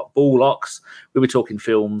talking ballocks. We'll be talking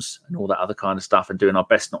films and all that other kind of stuff, and doing our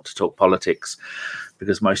best not to talk politics,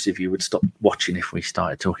 because most of you would stop watching if we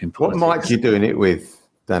started talking politics. What mic are you doing it with,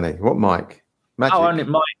 Danny? What mic? Magic? Oh, only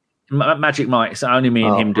Magic Mike. So only me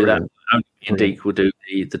and him do that. Only me and Deke will do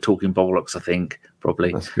the talking bollocks, I think,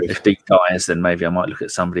 probably. If Deke dies, then maybe I might look at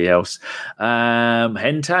somebody else.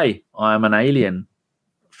 Hente, I am an Alien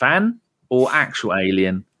fan or actual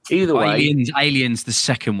Alien. Either way. Aliens, the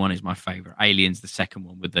second one is my favourite. Aliens, the second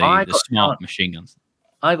one with the smart machine guns.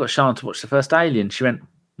 I got Sean to watch the first Alien. She went,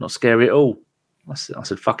 not scary at all. I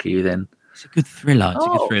said, fuck you then. It's a good thriller.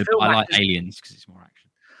 I like Aliens because it's more action.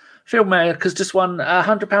 Filmmakers just won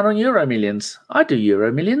 £100 on Euro Millions. I do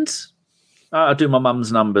Euro Millions. I do my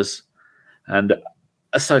mum's numbers. And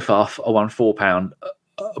so far, I won £4.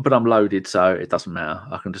 But I'm loaded, so it doesn't matter.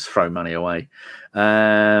 I can just throw money away.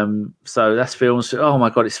 So that's films. Oh,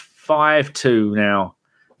 my God, it's 5-2 now.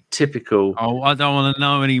 Typical. Oh, I don't want to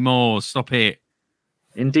know anymore. Stop it.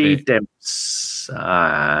 Indeed, Demps.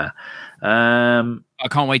 I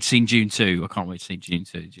can't wait to see June 2.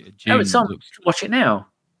 It's on. Watch it now.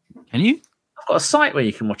 Can you? I've got a site where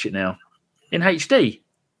you can watch it now in HD.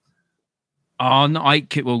 Oh, no,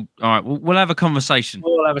 all right. We'll have a conversation.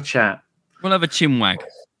 We'll have a chat. We'll have a chinwag.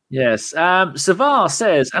 Yes. Savar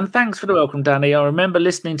says, and thanks for the welcome, Danny. I remember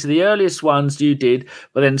listening to the earliest ones you did,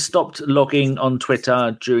 but then stopped logging on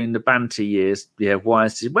Twitter during the banter years. Yeah, why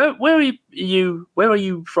is this? Where are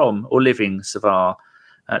you from or living, Savar?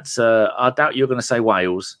 That's I doubt you're going to say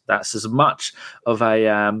Wales. That's as much of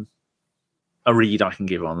a read I can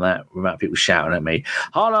give on that without people shouting at me.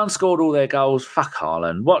 Haaland scored all their goals. Fuck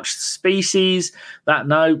Haaland. Watched Species.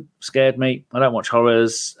 That scared me. I don't watch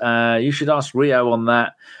horrors. You should ask Rio on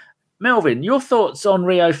that. Melvin, your thoughts on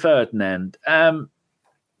Rio Ferdinand?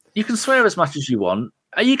 You can swear as much as you want.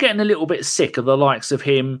 Are you getting a little bit sick of the likes of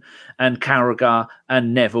him and Carragher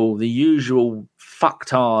and Neville, the usual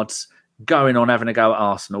fucktards going on having a go at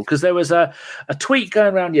Arsenal? Because there was a tweet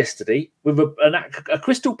going around yesterday with a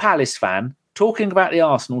Crystal Palace fan talking about the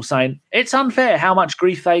Arsenal, saying it's unfair how much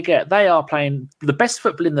grief they get. They are playing the best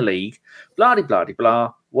football in the league. Blah, blah, blah,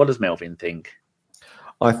 blah. What does Melvin think?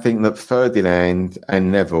 I think that Ferdinand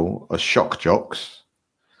and Neville are shock jocks,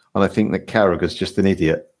 and I think that Carragher's just an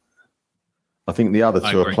idiot. I think the other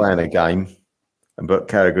two are playing a game, but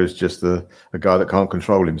Carragher's just a guy that can't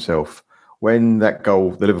control himself. When that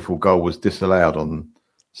goal, the Liverpool goal, was disallowed on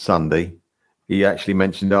Sunday, he actually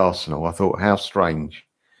mentioned Arsenal. I thought, how strange.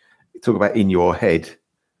 Talk about in your head,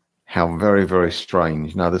 how very, very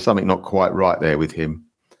strange. Now, there's something not quite right there with him.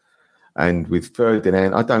 And with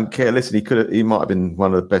Ferdinand, I don't care. Listen, he might have been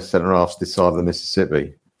one of the best centre-halves this side of the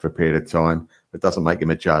Mississippi for a period of time. It doesn't make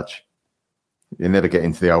him a judge. He'll never get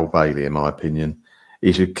into the Old Bailey, in my opinion.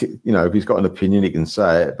 He should, if he's got an opinion, he can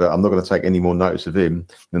say it, but I'm not going to take any more notice of him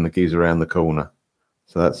than the geezer around the corner.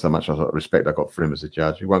 So that's how much respect I got for him as a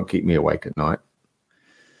judge. He won't keep me awake at night.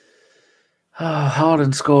 Oh,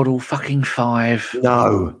 Haaland scored all fucking 5.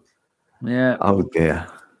 No. Yeah. Oh, dear.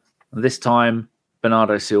 This time,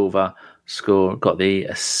 Bernardo Silva got the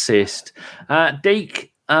assist.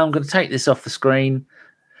 Deke, I'm going to take this off the screen.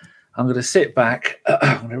 I'm going to sit back.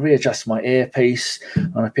 I'm going to readjust my earpiece.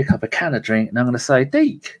 I'm going to pick up a can of drink, and I'm going to say,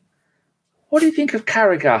 Deke, what do you think of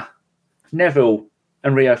Carragher, Neville,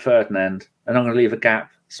 and Rio Ferdinand? And I'm going to leave a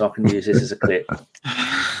gap so I can use this as a clip.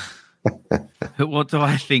 What do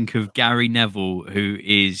I think of Gary Neville, who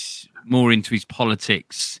is more into his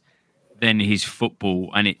politics than his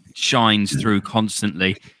football, and it shines through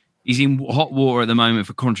constantly? He's in hot water at the moment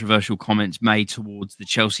for controversial comments made towards the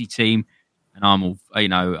Chelsea team. And I'm all,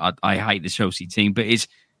 I hate the Chelsea team, but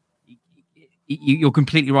you're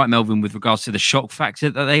completely right, Melvin, with regards to the shock factor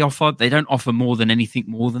that they offer. They don't offer more than anything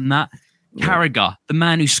more than that. Yeah. Carragher, the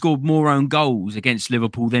man who scored more own goals against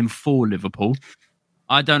Liverpool than for Liverpool.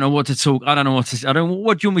 I don't know what to talk. I don't know what to. I don't.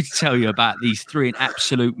 What do you want me to tell you about these three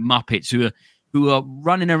absolute muppets who are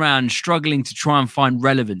running around struggling to try and find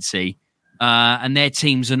relevancy, and their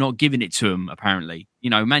teams are not giving it to them. Apparently,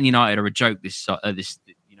 Man United are a joke this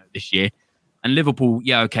year. And Liverpool,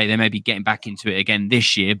 they may be getting back into it again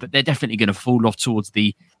this year, but they're definitely going to fall off towards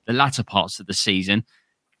the latter parts of the season.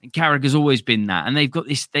 And Carragher's always been that. And they've got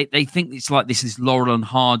this, they think it's like this is Laurel and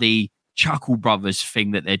Hardy Chuckle Brothers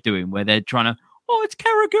thing that they're doing, where they're trying to, it's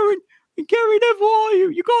Carragher and Gary Neville, are you?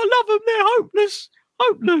 You got to love them. They're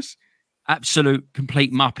hopeless. Absolute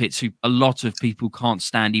complete muppets who a lot of people can't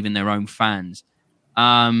stand, even their own fans.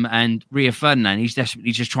 And Rio Ferdinand, he's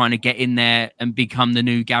desperately just trying to get in there and become the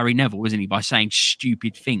new Gary Neville, isn't he? By saying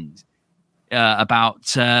stupid things about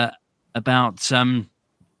Bukayo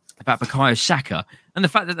Saka, and the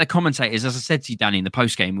fact that the commentators, as I said to you, Danny, in the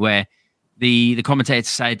post game, where the commentator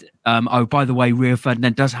said, by the way, Rio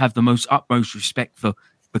Ferdinand does have the utmost respect for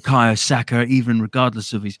Bukayo Saka, even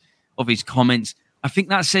regardless of his comments. I think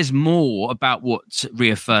that says more about what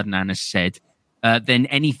Rio Ferdinand has said than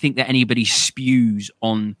anything that anybody spews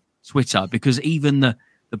on Twitter, because even the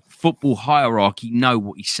football hierarchy know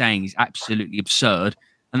what he's saying is absolutely absurd,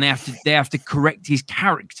 and they have to correct his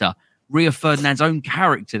character, Rio Ferdinand's own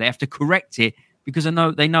character. They have to correct it because they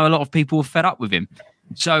know a lot of people are fed up with him.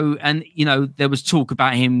 So, and there was talk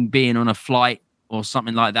about him being on a flight or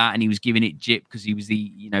something like that, and he was giving it jip because he was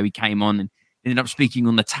he came on and ended up speaking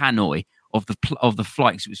on the tannoy of the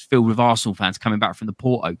flight because it was filled with Arsenal fans coming back from the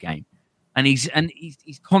Porto game. And he's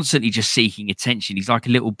constantly just seeking attention. He's like a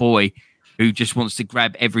little boy who just wants to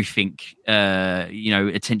grab everything,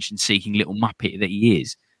 attention-seeking little muppet that he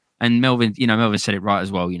is. And Melvin said it right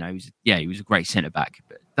as well. He was a great centre-back,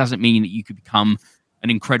 but it doesn't mean that you could become an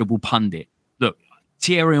incredible pundit. Look,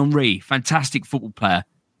 Thierry Henry, fantastic football player,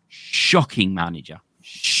 shocking manager.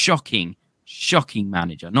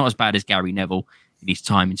 Not as bad as Gary Neville in his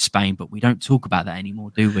time in Spain, but we don't talk about that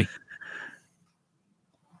anymore, do we?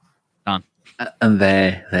 Done. And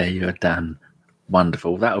there you are, done.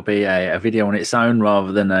 Wonderful. That'll be a video on its own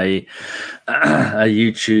rather than a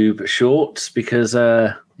YouTube shorts, because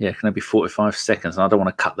it can only be 45 seconds, and I don't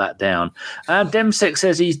want to cut that down. Demsek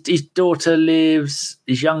says his daughter his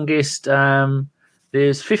youngest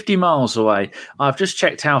lives 50 miles away. I've just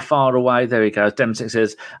checked how far away. There he goes. Demsek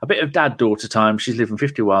says, a bit of dad-daughter time. She's living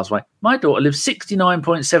 50 miles away. My daughter lives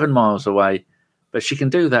 69.7 miles away, but she can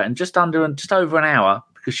do that in just over an hour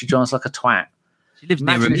because she drives like a twat. She lives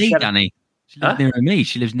nearer me, Danny. She lives nearer me.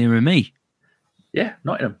 She lives nearer me. Yeah,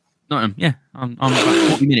 Nottingham. Yeah. I'm about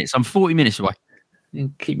 40 minutes. I'm 40 minutes away. You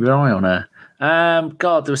can keep your eye on her.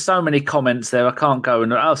 God, there were so many comments there. I can't go.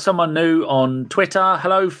 And someone new on Twitter.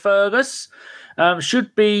 Hello, Fergus.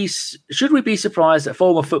 Should we be surprised at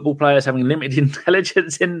former football players having limited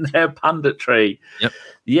intelligence in their punditry? Yep.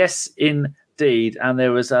 Yes, in Indeed. And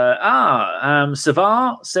there was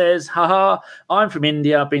Savar says, haha, I'm from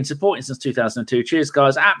India, been supporting since 2002. Cheers,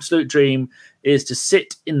 guys. Absolute dream is to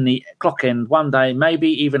sit in the clock end one day, maybe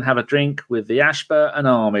even have a drink with the Ashburton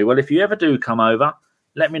Army. Well, if you ever do come over,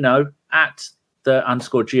 let me know at the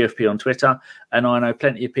 _GFP on Twitter. And I know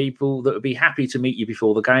plenty of people that would be happy to meet you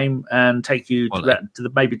before the game and take you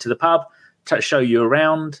maybe to the pub, to show you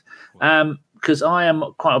around. Because I am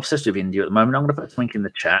quite obsessed with India at the moment. I'm going to put a link in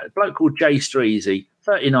the chat. A bloke called Jay Streezy,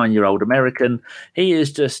 39-year-old American. He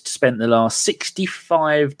has just spent the last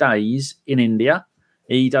 65 days in India.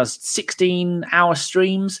 He does 16-hour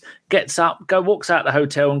streams, gets up, walks out the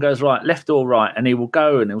hotel and goes, right, left or right. And he will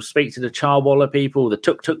go and he'll speak to the Charwalla people, the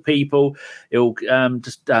tuk-tuk people. He'll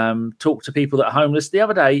just talk to people that are homeless. The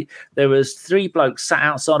other day, there was 3 blokes sat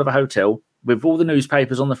outside of a hotel with all the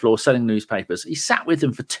newspapers on the floor, selling newspapers. He sat with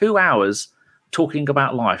them for 2 hours talking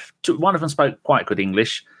about life. One of them spoke quite good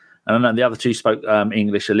English, and the other 2 spoke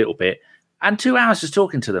English a little bit. And 2 hours just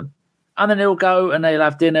talking to them. And then he'll go and they'll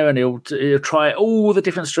have dinner and he'll try all the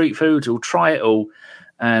different street foods. He'll try it all.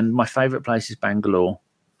 And my favourite place is Bangalore.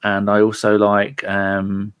 And I also like, I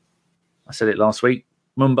said it last week,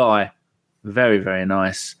 Mumbai. Very, very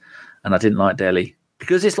nice. And I didn't like Delhi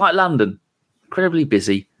because it's like London, incredibly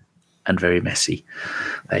busy and very messy.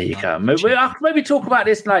 There you go. I'll maybe talk about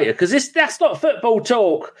this later because that's not football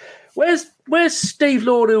talk. Where's Steve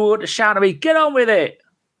Lord who would shout at me, get on with it?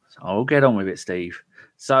 So I'll get on with it, Steve.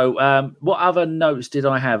 So what other notes did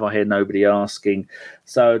I have? I hear nobody asking.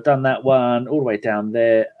 So done that one all the way down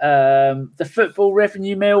there. The football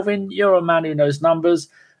revenue, Melvin, you're a man who knows numbers.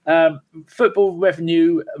 Football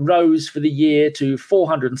revenue rose for the year to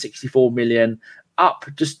 464 million, up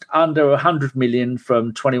just under 100 million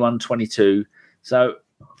from 21-22. So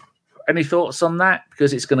any thoughts on that?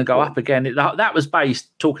 Because it's going to go up again. That was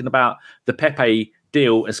based talking about the Pepe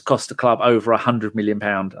deal has cost the club over £100 million,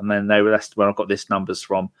 and then that's where I got this numbers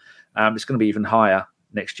from. It's going to be even higher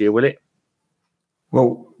next year, will it?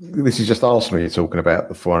 Well, this is just Arsenal you're talking about,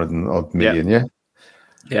 the 400 million, yeah?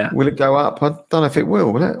 Yeah. Will it go up? I don't know if it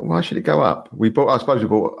will it? Why should it go up? I suppose we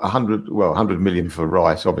bought 100 million for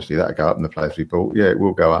Rice. Obviously, that'll go up in the players we bought. Yeah, it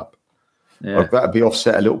will go up. Yeah. Well, that'll be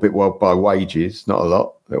offset a little bit by wages, not a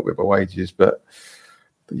lot, a little bit by wages, but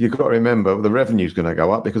you've got to remember the revenue is going to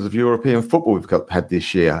go up because of European football we've had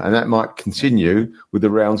this year, and that might continue with the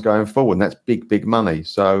rounds going forward. And that's big money.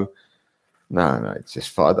 So, no, it's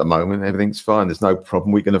just fine at the moment. Everything's fine. There's no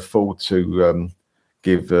problem. We can afford to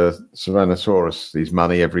give Serranosaurus his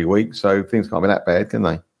money every week, so things can't be that bad, can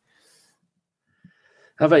they?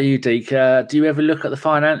 How about you, Deke? Do you ever look at the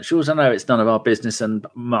financials? I know it's none of our business, and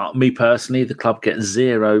me personally, the club gets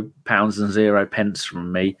 £0 and 0 pence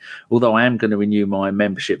from me, although I am going to renew my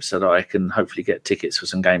membership so that I can hopefully get tickets for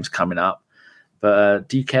some games coming up. But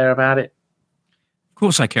do you care about it? Of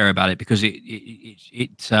course I care about it because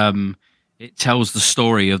it tells the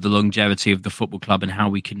story of the longevity of the football club and how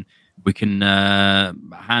we can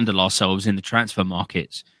handle ourselves in the transfer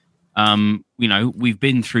markets. We've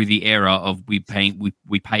been through the era of we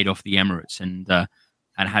paid off the Emirates and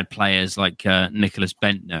had players like Nicholas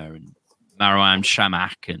Bentner and Marouane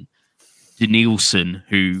Chamakh and Denilson,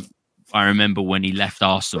 who I remember when he left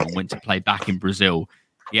Arsenal and went to play back in Brazil,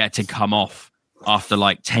 he had to come off after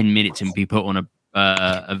like 10 minutes and be put on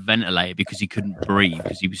a ventilator because he couldn't breathe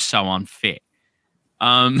because he was so unfit.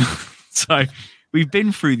 So we've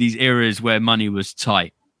been through these eras where money was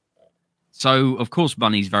tight. So, of course,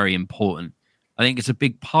 money is very important. I think it's a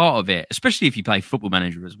big part of it, especially if you play Football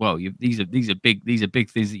Manager as well. These are big things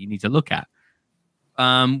that you need to look at.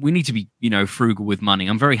 We need to be, frugal with money.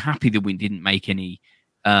 I'm very happy that we didn't make any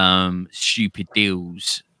stupid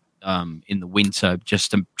deals in the winter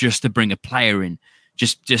just to bring a player in,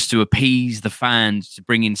 just to appease the fans, to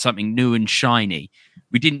bring in something new and shiny.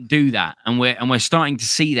 We didn't do that, and we're starting to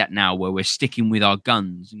see that now, where we're sticking with our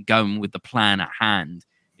guns and going with the plan at hand.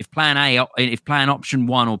 If plan option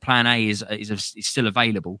 1 or plan A is still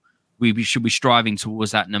available, we should be striving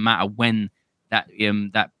towards that, no matter when that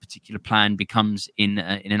particular plan becomes in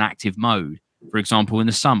an active mode. For example, in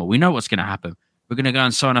the summer, we know what's going to happen. We're going to go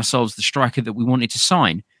and sign ourselves the striker that we wanted to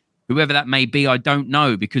sign, whoever that may be. I don't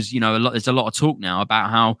know, because there's a lot of talk now about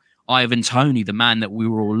how Ivan Toney, the man that we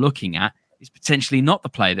were all looking at, is potentially not the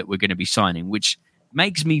player that we're going to be signing, which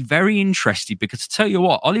makes me very interested, because I tell you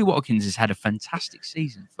what, Ollie Watkins has had a fantastic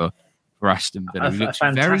season for Aston Villa. A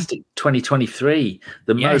fantastic 2023.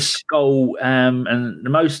 Most goal and the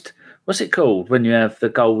most, what's it called when you have the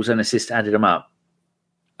goals and assists added them up?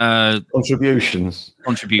 Contributions.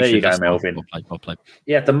 There you go, Melvin. Well played.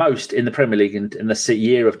 Yeah, the most in the Premier League in the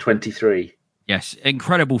year of 23. Yes,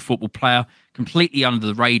 incredible football player, completely under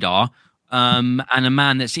the radar. and a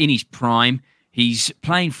man that's in his prime. He's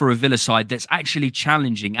playing for a Villa side that's actually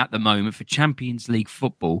challenging at the moment for Champions League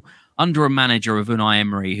football under a manager of Unai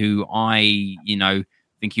Emery, who I,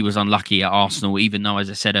 think he was unlucky at Arsenal, even though, as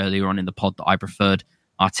I said earlier on in the pod, that I preferred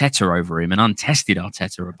Arteta over him and untested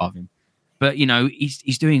Arteta above him. But,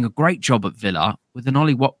 he's doing a great job at Villa with an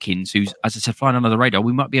Ollie Watkins, who's, as I said, flying under the radar.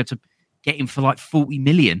 We might be able to get him for like 40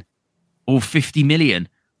 million or 50 million.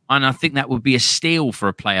 And I think that would be a steal for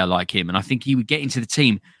a player like him. And I think he would get into the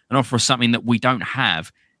team and offer us something that we don't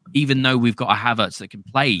have, even though we've got a Havertz that can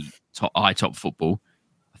play high top football.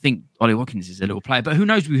 I think Ollie Watkins is a little player, but who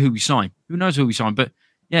knows who we sign? But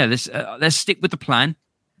yeah, let's stick with the plan.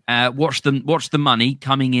 Watch the money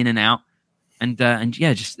coming in and out, and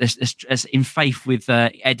yeah, just let's in faith with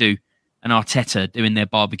Edu and Arteta doing their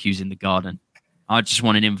barbecues in the garden. I just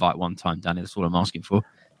want an invite one time, Danny. That's all I'm asking for.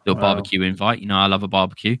 Little barbecue invite. I love a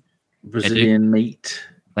barbecue. Brazilian meat.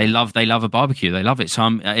 They love a barbecue. They love it. So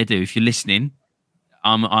Edu, if you're listening,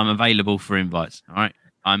 I'm available for invites. All right.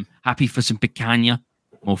 I'm happy for some picanha.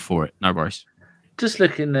 All for it. No worries. Just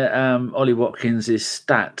looking at Ollie Watkins'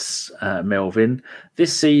 stats, Melvin.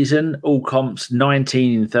 This season, all comps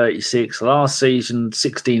 19 in 36. Last season,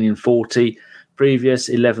 16 in 40. Previous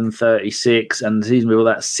 11.36, and the season before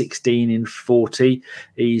that 16 in 40.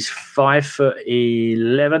 He's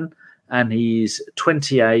 5'11", and he's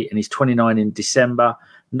 28, and he's 29 in December.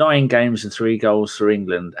 9 games and 3 goals for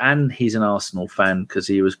England, and he's an Arsenal fan because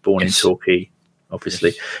he was born in Torquay, obviously.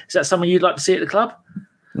 Yes. Is that someone you'd like to see at the club?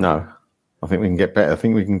 No, I think we can get better. I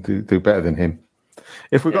think we can do better than him.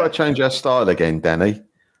 If we've got to change our style again, Danny,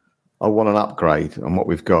 I want an upgrade on what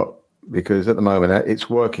we've got. Because at the moment, it's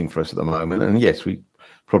working for us at the moment. And yes, we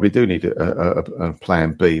probably do need a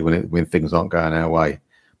plan B when things aren't going our way.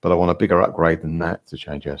 But I want a bigger upgrade than that to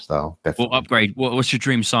change our style. Definitely. What upgrade? What's your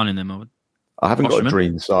dream signing then, Melvin? I haven't got a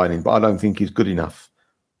dream signing, but I don't think he's good enough.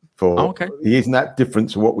 He isn't that different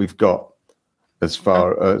to what we've got as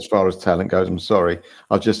far as talent goes. I'm sorry.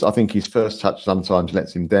 I think his first touch sometimes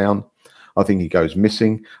lets him down. I think he goes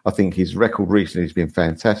missing. I think his record recently has been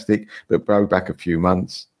fantastic. But go back a few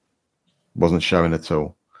months, wasn't showing at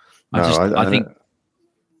all. I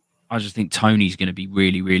just think Tony's going to be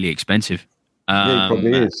really, really expensive. Yeah, he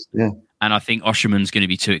probably is. Yeah, and I think Osherman's going to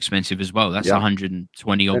be too expensive as well. That's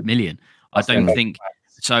 120 odd million. I don't think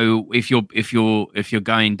so. If you're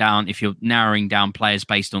going down, if you're narrowing down players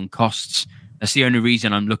based on costs, that's the only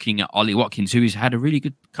reason I'm looking at Ollie Watkins, who has had a really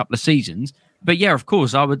good couple of seasons. But yeah, of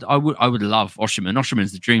course, I would love Osherman.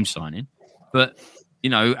 Osherman's the dream signing. But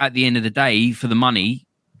at the end of the day, for the money,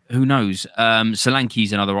 who knows?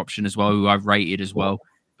 Solanke's another option as well, who I've rated as well,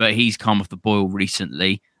 but he's come off the boil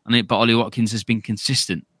recently. But Ollie Watkins has been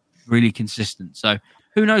consistent, really consistent. So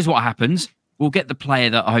who knows what happens? We'll get the player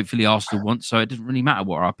that hopefully Arsenal wants, so it doesn't really matter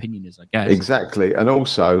what our opinion is, I guess. Exactly. And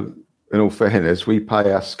also, in all fairness, we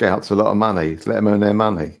pay our scouts a lot of money to let them earn their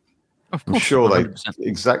money. Of course, I'm sure 100%.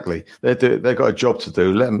 Exactly. They've got a job to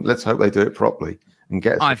do. Let's hope they do it properly and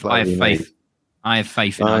get us the player we need. I have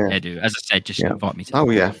faith in Edu. As I said, just invite me to. Oh,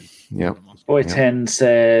 yeah. Yeah. Boy 10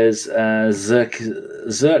 says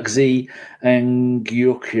Xerxes and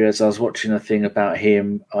Gyukias. I was watching a thing about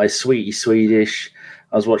him. He's Swedish.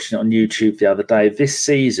 I was watching it on YouTube the other day. This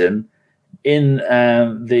season, in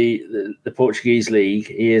the Portuguese league,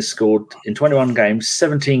 he has scored in 21 games,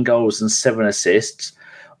 17 goals and 7 assists.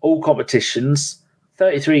 All competitions,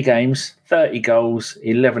 33 games, 30 goals,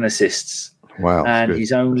 11 assists. Wow. And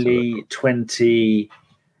he's only 20.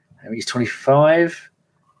 He's 25.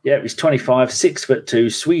 Yeah, he's 25,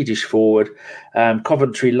 6'2", Swedish forward.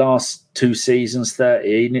 Coventry last 2 seasons,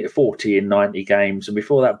 40 in 90 games. And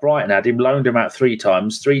before that, Brighton had him, loaned him out 3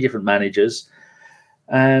 times, 3 different managers.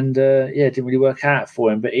 And it didn't really work out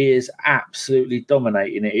for him. But he is absolutely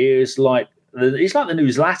dominating it. He's like the new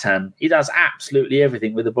Zlatan. He does absolutely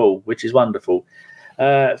everything with the ball, which is wonderful.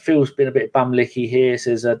 Phil's been a bit bumlicky here.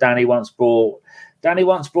 Says Danny once brought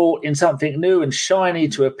in something new and shiny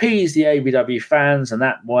to appease the ABW fans, and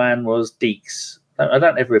that one was Deeks. I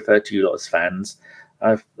don't ever refer to you lot as fans.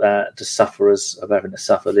 I've just sufferers of having to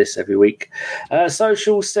suffer this every week.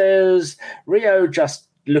 Social says Rio just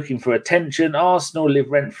looking for attention. Arsenal live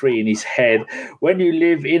rent-free in his head. When you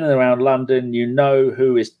live in and around London, you know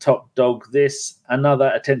who is top dog. This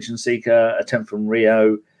another attention seeker attempt from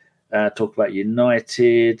Rio. Talk about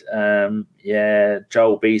United.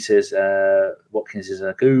 Joel B says Watkins is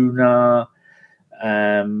a gooner.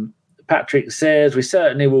 Patrick says we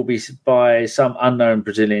certainly will be by some unknown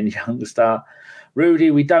Brazilian youngster.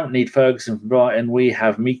 Rudy, we don't need Ferguson from Brighton. We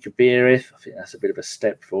have Mika Bierith. I think that's a bit of a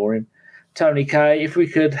step for him. Tony K, if we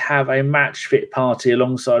could have a match fit party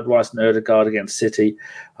alongside Rice and Ødegaard against City,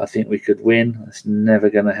 I think we could win. That's never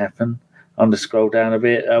going to happen. I'm going to scroll down a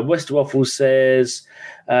bit. West Waffles says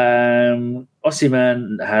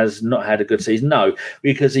Osimhen has not had a good season. No,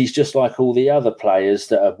 because he's just like all the other players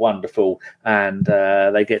that are wonderful and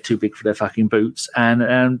they get too big for their fucking boots.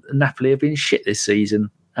 And Napoli have been shit this season.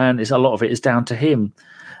 And a lot of it is down to him.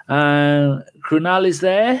 Krunal is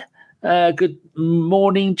there. Good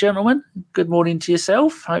morning, gentlemen. Good morning to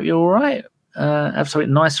yourself. Hope you're all right. Have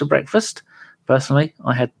something nice for breakfast. Personally,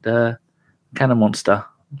 I had Cannon Monster.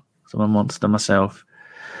 I'm a monster myself.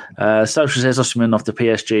 Social says Osimhen off to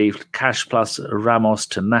PSG. Cash plus Ramos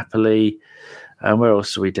to Napoli. And where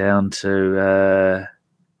else are we down to?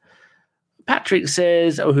 Patrick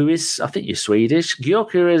says, who is, I think you're Swedish.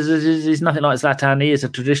 Gyökeres is nothing like Zlatan. He is a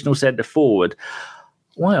traditional centre forward.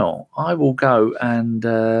 Well, I will go and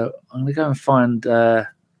I'm going to go and find,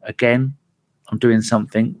 again, I'm doing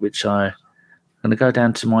something which I'm going to go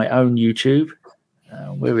down to my own YouTube.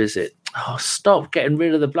 Where is it? Oh, stop getting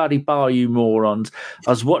rid of the bloody bar, you morons. I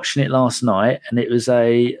was watching it last night and it was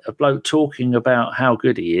a bloke talking about how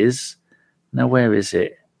good he is. Now, where is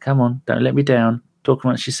it? Come on, don't let me down. Talk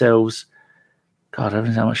amongst yourselves. God, I don't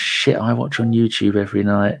know how much shit I watch on YouTube every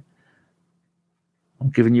night. I'm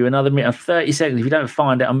giving you another minute, 30 seconds. If you don't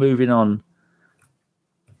find it, I'm moving on.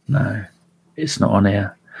 No, it's not on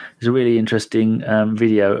here. There's a really interesting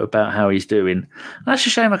video about how he's doing. That's a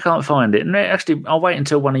shame I can't find it. And actually, I'll wait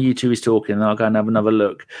until one of you two is talking, and I'll go and have another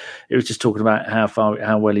look. It was just talking about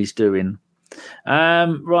how well he's doing.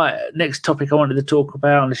 Right, next topic I wanted to talk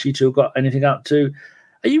about, unless you two have got anything up to.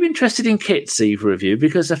 Are you interested in kits, either of you?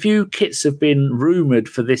 Because a few kits have been rumoured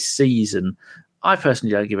for this season. I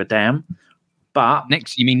personally don't give a damn. But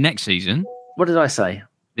you mean next season? What did I say?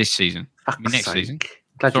 This season. Next season.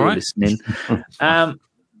 Glad you're listening.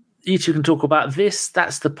 You two can talk about this.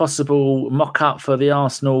 That's the possible mock-up for the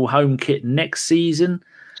Arsenal home kit next season.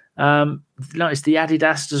 Notice the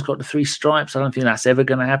Adidas has got the 3 stripes. I don't think that's ever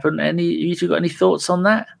going to happen. You two got any thoughts on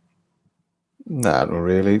that? No, not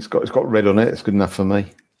really. It's got red on it. It's good enough for me.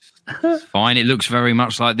 It's fine. It looks very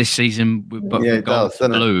much like this season, but it does,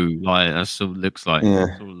 blue. Like that's what it looks like. Yeah.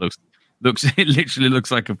 That's what it looks. It literally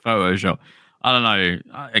looks like a Photoshop. I don't know.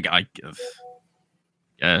 I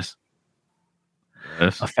guess.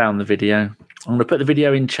 Yes. I found the video. I'm going to put the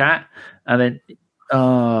video in chat, and then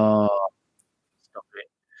stop it.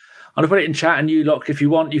 I'm going to put it in chat, and you lot, if you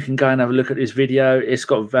want, you can go and have a look at this video. It's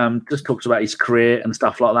got just talks about his career and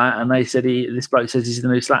stuff like that. And they said this bloke says he's the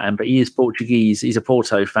new Zlatan, but he is Portuguese. He's a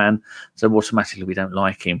Porto fan, so automatically we don't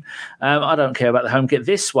like him. I don't care about the home kit.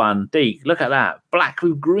 This one, Deke, look at that, black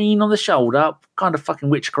with green on the shoulder. What kind of fucking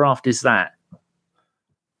witchcraft is that?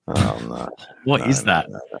 Oh no! What is that?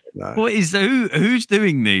 No. What is who's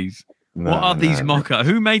doing these? What are these mock-ups?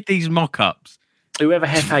 Who made these mock-ups? Whoever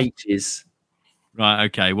FH is. Right.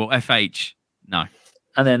 Okay. Well, FH. No.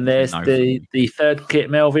 And then there's the third kit,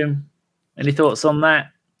 Melvin. Any thoughts on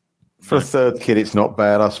that? For a third kit, it's not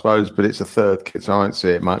bad, I suppose, but it's a third kit, so I don't see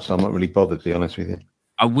it much. I'm not really bothered, to be honest with you.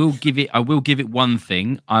 I will give it one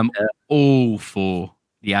thing. I'm all for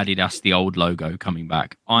the Adidas, the old logo coming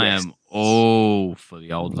back. I am all for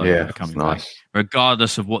the old logo coming back,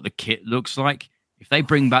 regardless of what the kit looks like. If they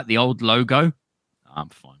bring back the old logo, I'm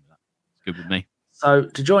fine with that. It's good with me. So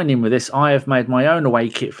to join in with this, I have made my own away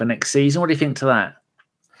kit for next season. What do you think to that?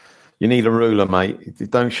 You need a ruler, mate.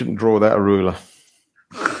 You shouldn't draw without a ruler.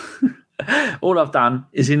 All I've done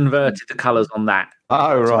is inverted the colours on that.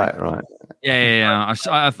 Oh, right. Yeah.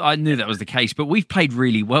 I knew that was the case, but we've played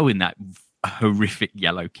really well in that horrific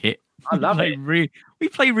yellow kit. I love it. We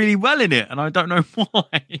play really well in it, and I don't know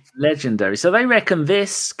why. Legendary. So they reckon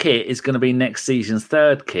this kit is going to be next season's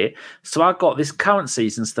third kit. So I got this current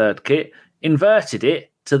season's third kit, inverted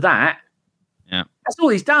it to that. Yeah. That's all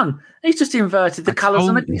he's done. He's just inverted the colours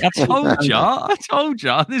on it. I told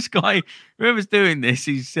you. This guy, whoever's doing this,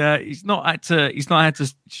 he's not had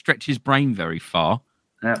to stretch his brain very far.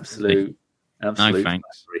 Absolute. No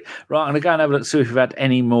thanks. Right, I'm going to go and have a look, see if we've had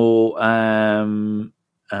any more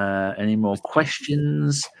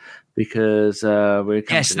questions, because we're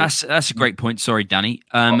that's a great point. Sorry, Danny.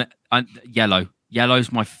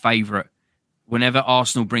 Yellow's my favourite. Whenever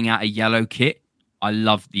Arsenal bring out a yellow kit, I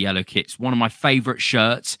love the yellow kits. One of my favourite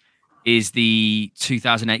shirts is the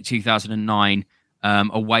 2008-2009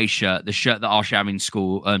 away shirt, the shirt that Arshavin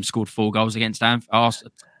scored 4 goals against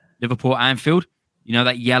Liverpool at Anfield. You know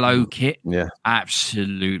that yellow kit? Yeah.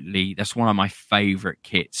 Absolutely. That's one of my favourite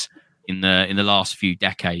kits in the last few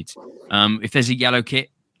decades. If there's a yellow kit,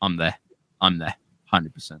 I'm there.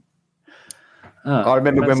 100%. I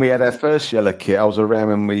remember when we had our first yellow kit. I was around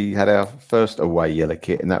when we had our first away yellow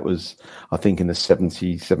kit, and that was, I think, in the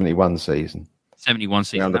 70-71 season. 71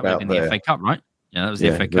 season. That would have been the FA Cup, right? Yeah, that was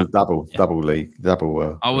the FA Cup. Double league.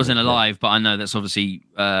 I wasn't alive, but I know that's obviously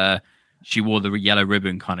she wore the yellow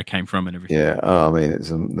ribbon, kind of came from and everything. Yeah, I mean, it's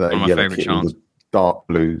one of my favourite chants. Dark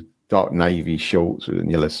blue, dark navy shorts with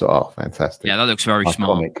yellow socks. Fantastic. Yeah, that looks very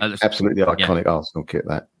smart. That looks absolutely iconic Arsenal kit,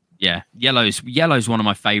 that. Yeah, yellow's one of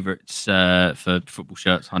my favourites for football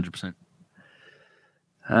shirts, 100%.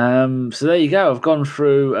 So there you go. I've gone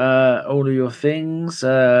through all of your things.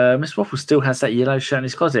 Mr. Waffle still has that yellow shirt in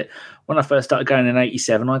his closet. When I first started going in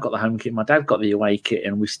 87, I got the home kit. My dad got the away kit,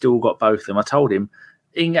 and we still got both of them. I told him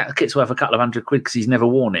he can get the kit's worth a couple of £100 because he's never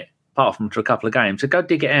worn it, apart from for a couple of games. So go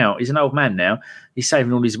dig it out. He's an old man now. He's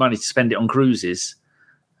saving all his money to spend it on cruises.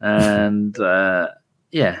 And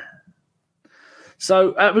yeah.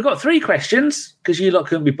 So we've got 3 questions because you lot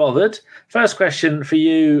couldn't be bothered. First question for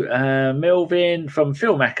you, Melvin, from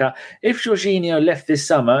Phil Macker. If Jorginho left this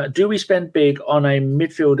summer, do we spend big on a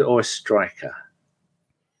midfielder or a striker?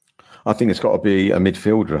 I think it's got to be a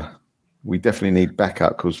midfielder. We definitely need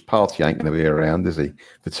backup because Partey ain't going to be around, is he,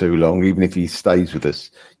 for too long? Even if he stays with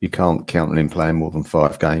us, you can't count on him playing more than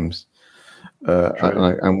 5 games.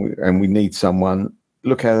 And we need someone.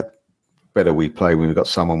 Look how better we play when we've got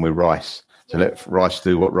someone with Rice. To let Rice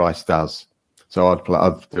do what Rice does. So I'd do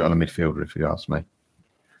it on a midfielder if you ask me.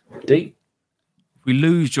 Deep. If we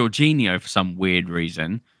lose Jorginho for some weird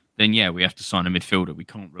reason, then yeah, we have to sign a midfielder. We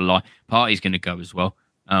can't rely. Partey's going to go as well.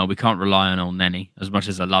 We can't rely on El Neni. As much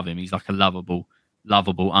as I love him, he's like a lovable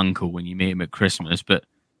uncle when you meet him at Christmas. But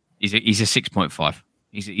he's a 6.5.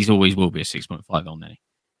 He's always will be a 6.5. El Neni.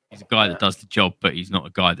 He's a guy that does the job, but he's not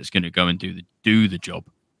a guy that's going to go and do the job.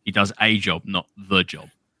 He does a job, not the job.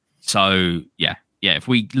 So, yeah. If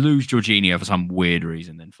we lose Jorginho for some weird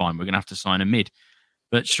reason, then fine, we're going to have to sign a mid.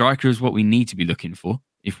 But striker is what we need to be looking for.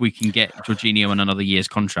 If we can get Jorginho on another year's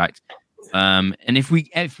contract, and if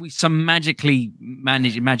we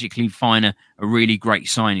magically find a really great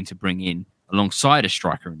signing to bring in alongside a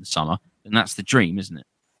striker in the summer, then that's the dream, isn't it?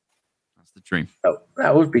 That's the dream. Oh,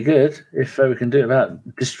 that would be good if we can do it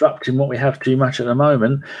without disrupting what we have too much at the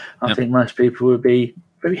moment. I think most people would be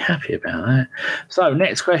very happy about that. So,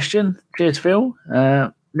 next question. Cheers, Phil.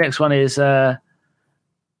 Next one is,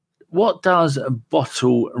 what does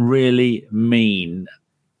bottle really mean?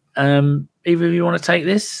 Either of you want to take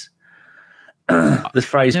this? The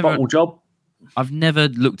phrase bottle job? I've never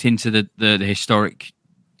looked into the historic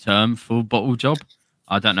term for bottle job.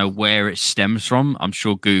 I don't know where it stems from. I'm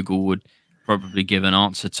sure Google would probably give an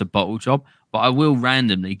answer to bottle job, but I will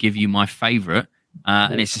randomly give you my favourite,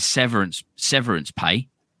 and it's a severance pay.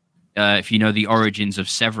 If you know the origins of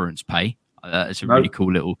severance pay, it's a really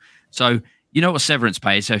cool little. So you know what severance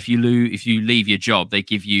pay is. So if you leave your job, they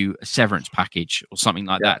give you a severance package or something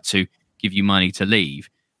like that to give you money to leave.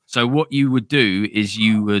 So what you would do is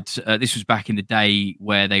you would. This was back in the day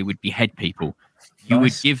where they would behead people. You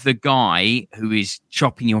would give the guy who is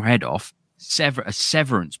chopping your head off a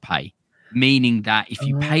severance pay, meaning that if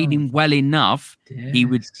you paid him well enough, he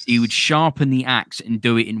would sharpen the axe and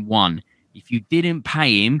do it in one. If you didn't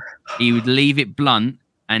pay him, he would leave it blunt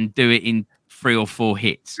and do it in 3 or 4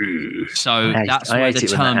 hits. So that's where the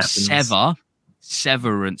term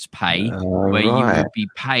severance pay, where you would be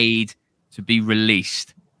paid to be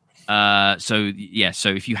released. So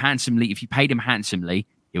if you paid him handsomely,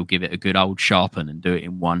 he'll give it a good old sharpen and do it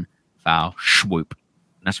in one foul swoop.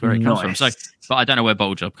 And that's where it comes from. So, but I don't know where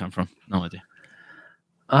bottle job come from. No idea.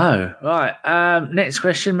 Oh, right. Next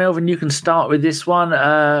question, Melvin, you can start with this one.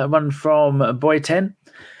 One from Boy10.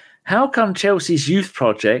 How come Chelsea's youth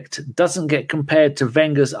project doesn't get compared to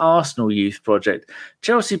Wenger's Arsenal youth project?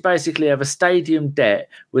 Chelsea basically have a stadium debt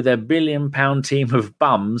with a £1 billion team of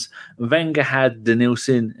bums. Wenger had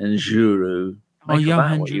Denilson and Giroud. Make of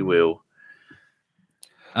that what you will.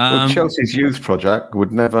 Well, Chelsea's youth project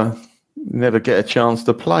would never get a chance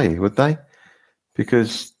to play, would they?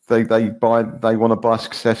 Because they want to buy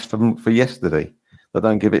success for yesterday. They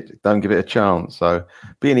don't give it a chance. So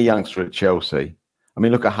being a youngster at Chelsea, I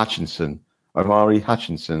mean, look at Omari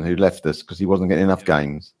Hutchinson, who left us because he wasn't getting enough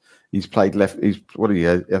games. He's played left. I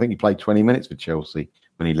think he played 20 minutes for Chelsea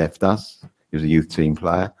when he left us. He was a youth team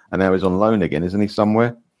player, and now he's on loan again, isn't he?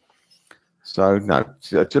 Somewhere. So no,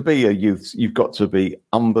 to be a youth, you've got to be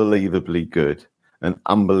unbelievably good and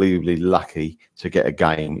unbelievably lucky to get a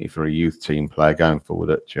game if you're a youth team player going forward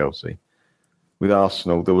at Chelsea. With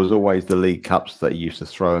Arsenal, there was always the League Cups that he used to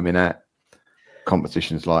throw him in at,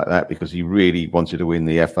 competitions like that, because he really wanted to win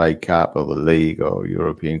the FA Cup or the League or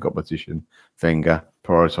European competition. Wenger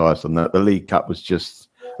prioritised on that. The League Cup was just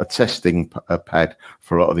a testing pad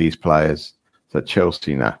for a lot of these players. So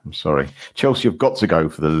Chelsea, I'm sorry. Chelsea have got to go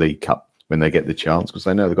for the League Cup when they get the chance because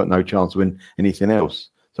they know they've got no chance to win anything else.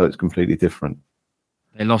 So it's completely different.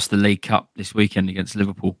 They lost the League Cup this weekend against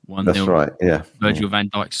Liverpool. 1-0. That's right, yeah. Virgil van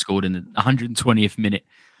Dijk scored in the 120th minute.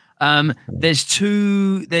 There's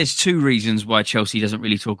two reasons why Chelsea doesn't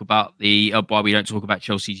really talk about why we don't talk about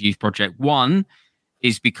Chelsea's youth project. One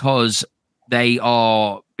is because they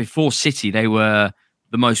are, before City, they were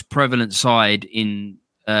the most prevalent side in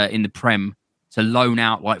the Prem to loan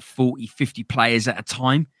out like 40, 50 players at a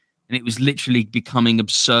time. And it was literally becoming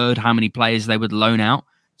absurd how many players they would loan out.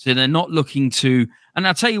 So they're not looking to, and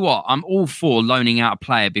I'll tell you what, I'm all for loaning out a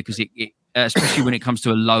player because it especially when it comes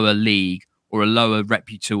to a lower league or a lower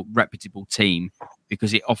reputable team,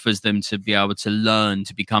 because it offers them to be able to learn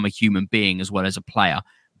to become a human being as well as a player,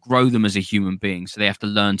 grow them as a human being. So they have to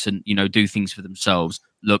learn to, do things for themselves,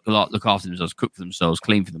 look after themselves, cook for themselves,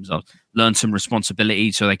 clean for themselves, learn some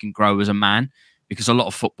responsibility so they can grow as a man. Because a lot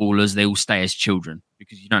of footballers, they all stay as children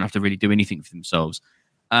because you don't have to really do anything for themselves.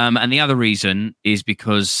 And the other reason is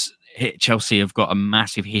because Chelsea have got a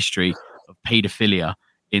massive history of paedophilia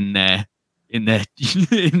in their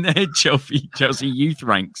Chelsea youth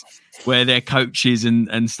ranks, where their coaches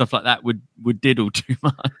and stuff like that would diddle too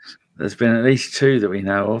much. There's been at least 2 that we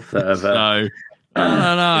know of that have I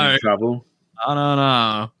don't know. Trouble. I don't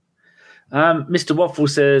know. Mr. Waffle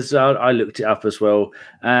says, I looked it up as well.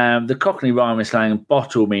 The Cockney rhyming slang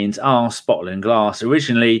bottle means arse, bottle and glass.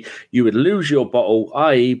 Originally, you would lose your bottle,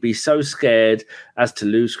 i.e. be so scared as to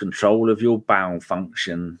lose control of your bowel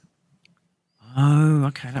function. Oh,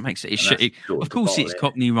 okay, that makes it. Of course, it's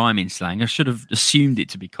Cockney rhyming slang. I should have assumed it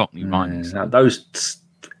to be Cockney rhyming slang. Those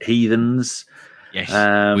heathens. Yes,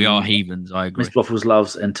 we are heathens, I agree. Mr. Waffles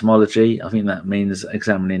loves entomology. I think that means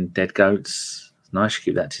examining dead goats. Nice, you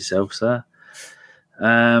keep that to yourself, sir.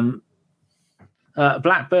 Blackburn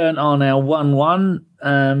are now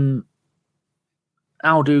 1-1.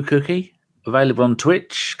 Aldo Cookie, available on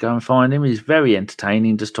Twitch. Go and find him. He's very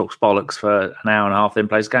entertaining. Just talks bollocks for an hour and a half, then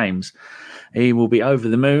plays games. He will be over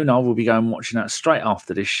the moon. I will be going and watching that straight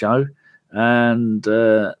after this show. And,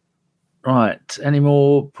 right, any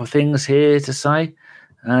more things here to say?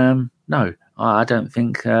 No, I don't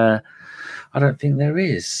think... I don't think there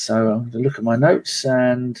is. So I'm going to look at my notes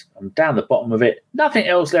and I'm down the bottom of it. Nothing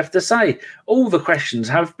else left to say. All the questions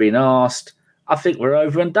have been asked. I think we're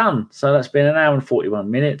over and done. So that's been an hour and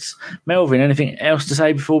 41 minutes. Melvin, anything else to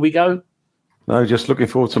say before we go? No, just looking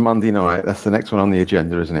forward to Monday night. That's the next one on the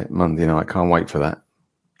agenda, isn't it? Monday night. Can't wait for that.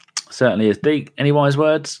 Certainly is. Deke, any wise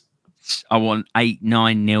words? I want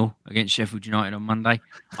 8-9-0 against Sheffield United on Monday.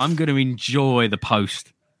 I'm going to enjoy the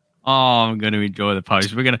post. Oh, I'm going to enjoy the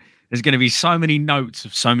post. There's going to be so many notes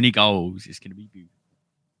of so many goals. It's going to be beautiful.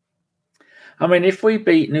 I mean, if we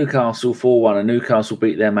beat Newcastle 4-1 and Newcastle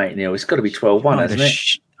beat them 8-0, it's got to be 12-1, hasn't it?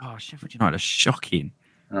 Sheffield United are shocking.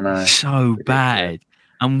 I know. So bad.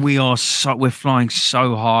 And we're flying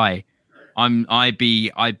so high. We're going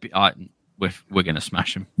to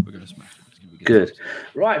smash them. We're going to smash them. It's going to be good.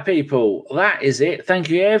 Right, people. That is it. Thank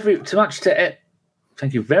you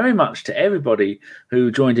Thank you very much to everybody who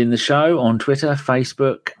joined in the show on Twitter,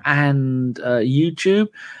 Facebook, and YouTube.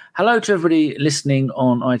 Hello to everybody listening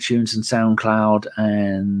on iTunes and SoundCloud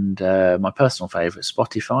and my personal favourite,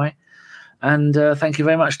 Spotify. And thank you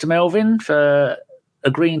very much to Melvin for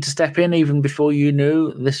agreeing to step in even before you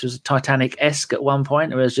knew this was Titanic-esque at one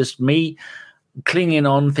point. It was just me clinging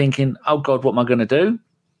on thinking, oh, God, what am I going to do?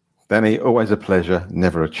 Danny, always a pleasure,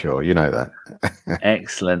 never a chore. You know that.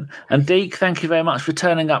 Excellent. And Deke, thank you very much for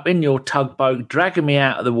turning up in your tugboat, dragging me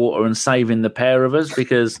out of the water and saving the pair of us,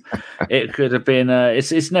 because it could have been,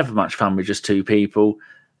 it's never much fun with just 2 people,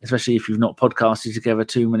 especially if you've not podcasted together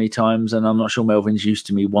too many times. And I'm not sure Melvin's used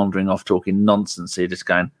to me wandering off talking nonsense here, just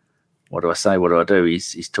going, what do I say? What do I do?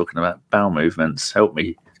 He's talking about bowel movements. Help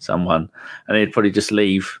me, someone. And he'd probably just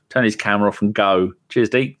leave, turn his camera off and go. Cheers,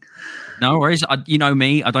 Deke. No worries. You know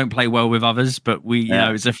me. I don't play well with others, but you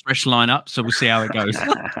know, it's a fresh lineup, so we'll see how it goes.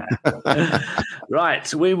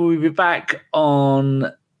 Right. We will be back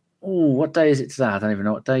on... what day is it today? I don't even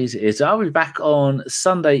know what day it is. I'll be back on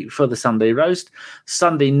Sunday for the Sunday roast,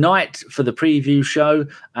 Sunday night for the preview show,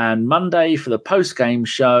 and Monday for the post-game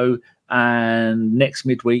show, and next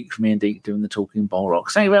midweek for me and Deke doing the Talking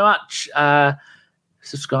Bollocks. Thank you very much.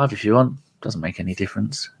 Subscribe if you want. Doesn't make any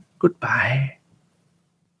difference. Goodbye.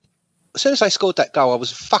 As soon as I scored that goal, I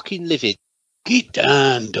was fucking livid. Get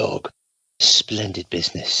down, dog. Splendid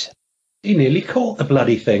business. He nearly caught the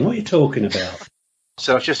bloody thing. What are you talking about?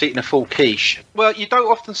 So I've just eaten a full quiche. Well, you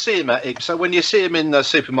don't often see them at it. So when you see them in the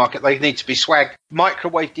supermarket, they need to be swagged,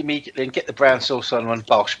 microwaved immediately, and get the brown sauce on and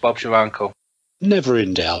bosh, Bob's your uncle. Never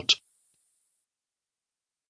in doubt.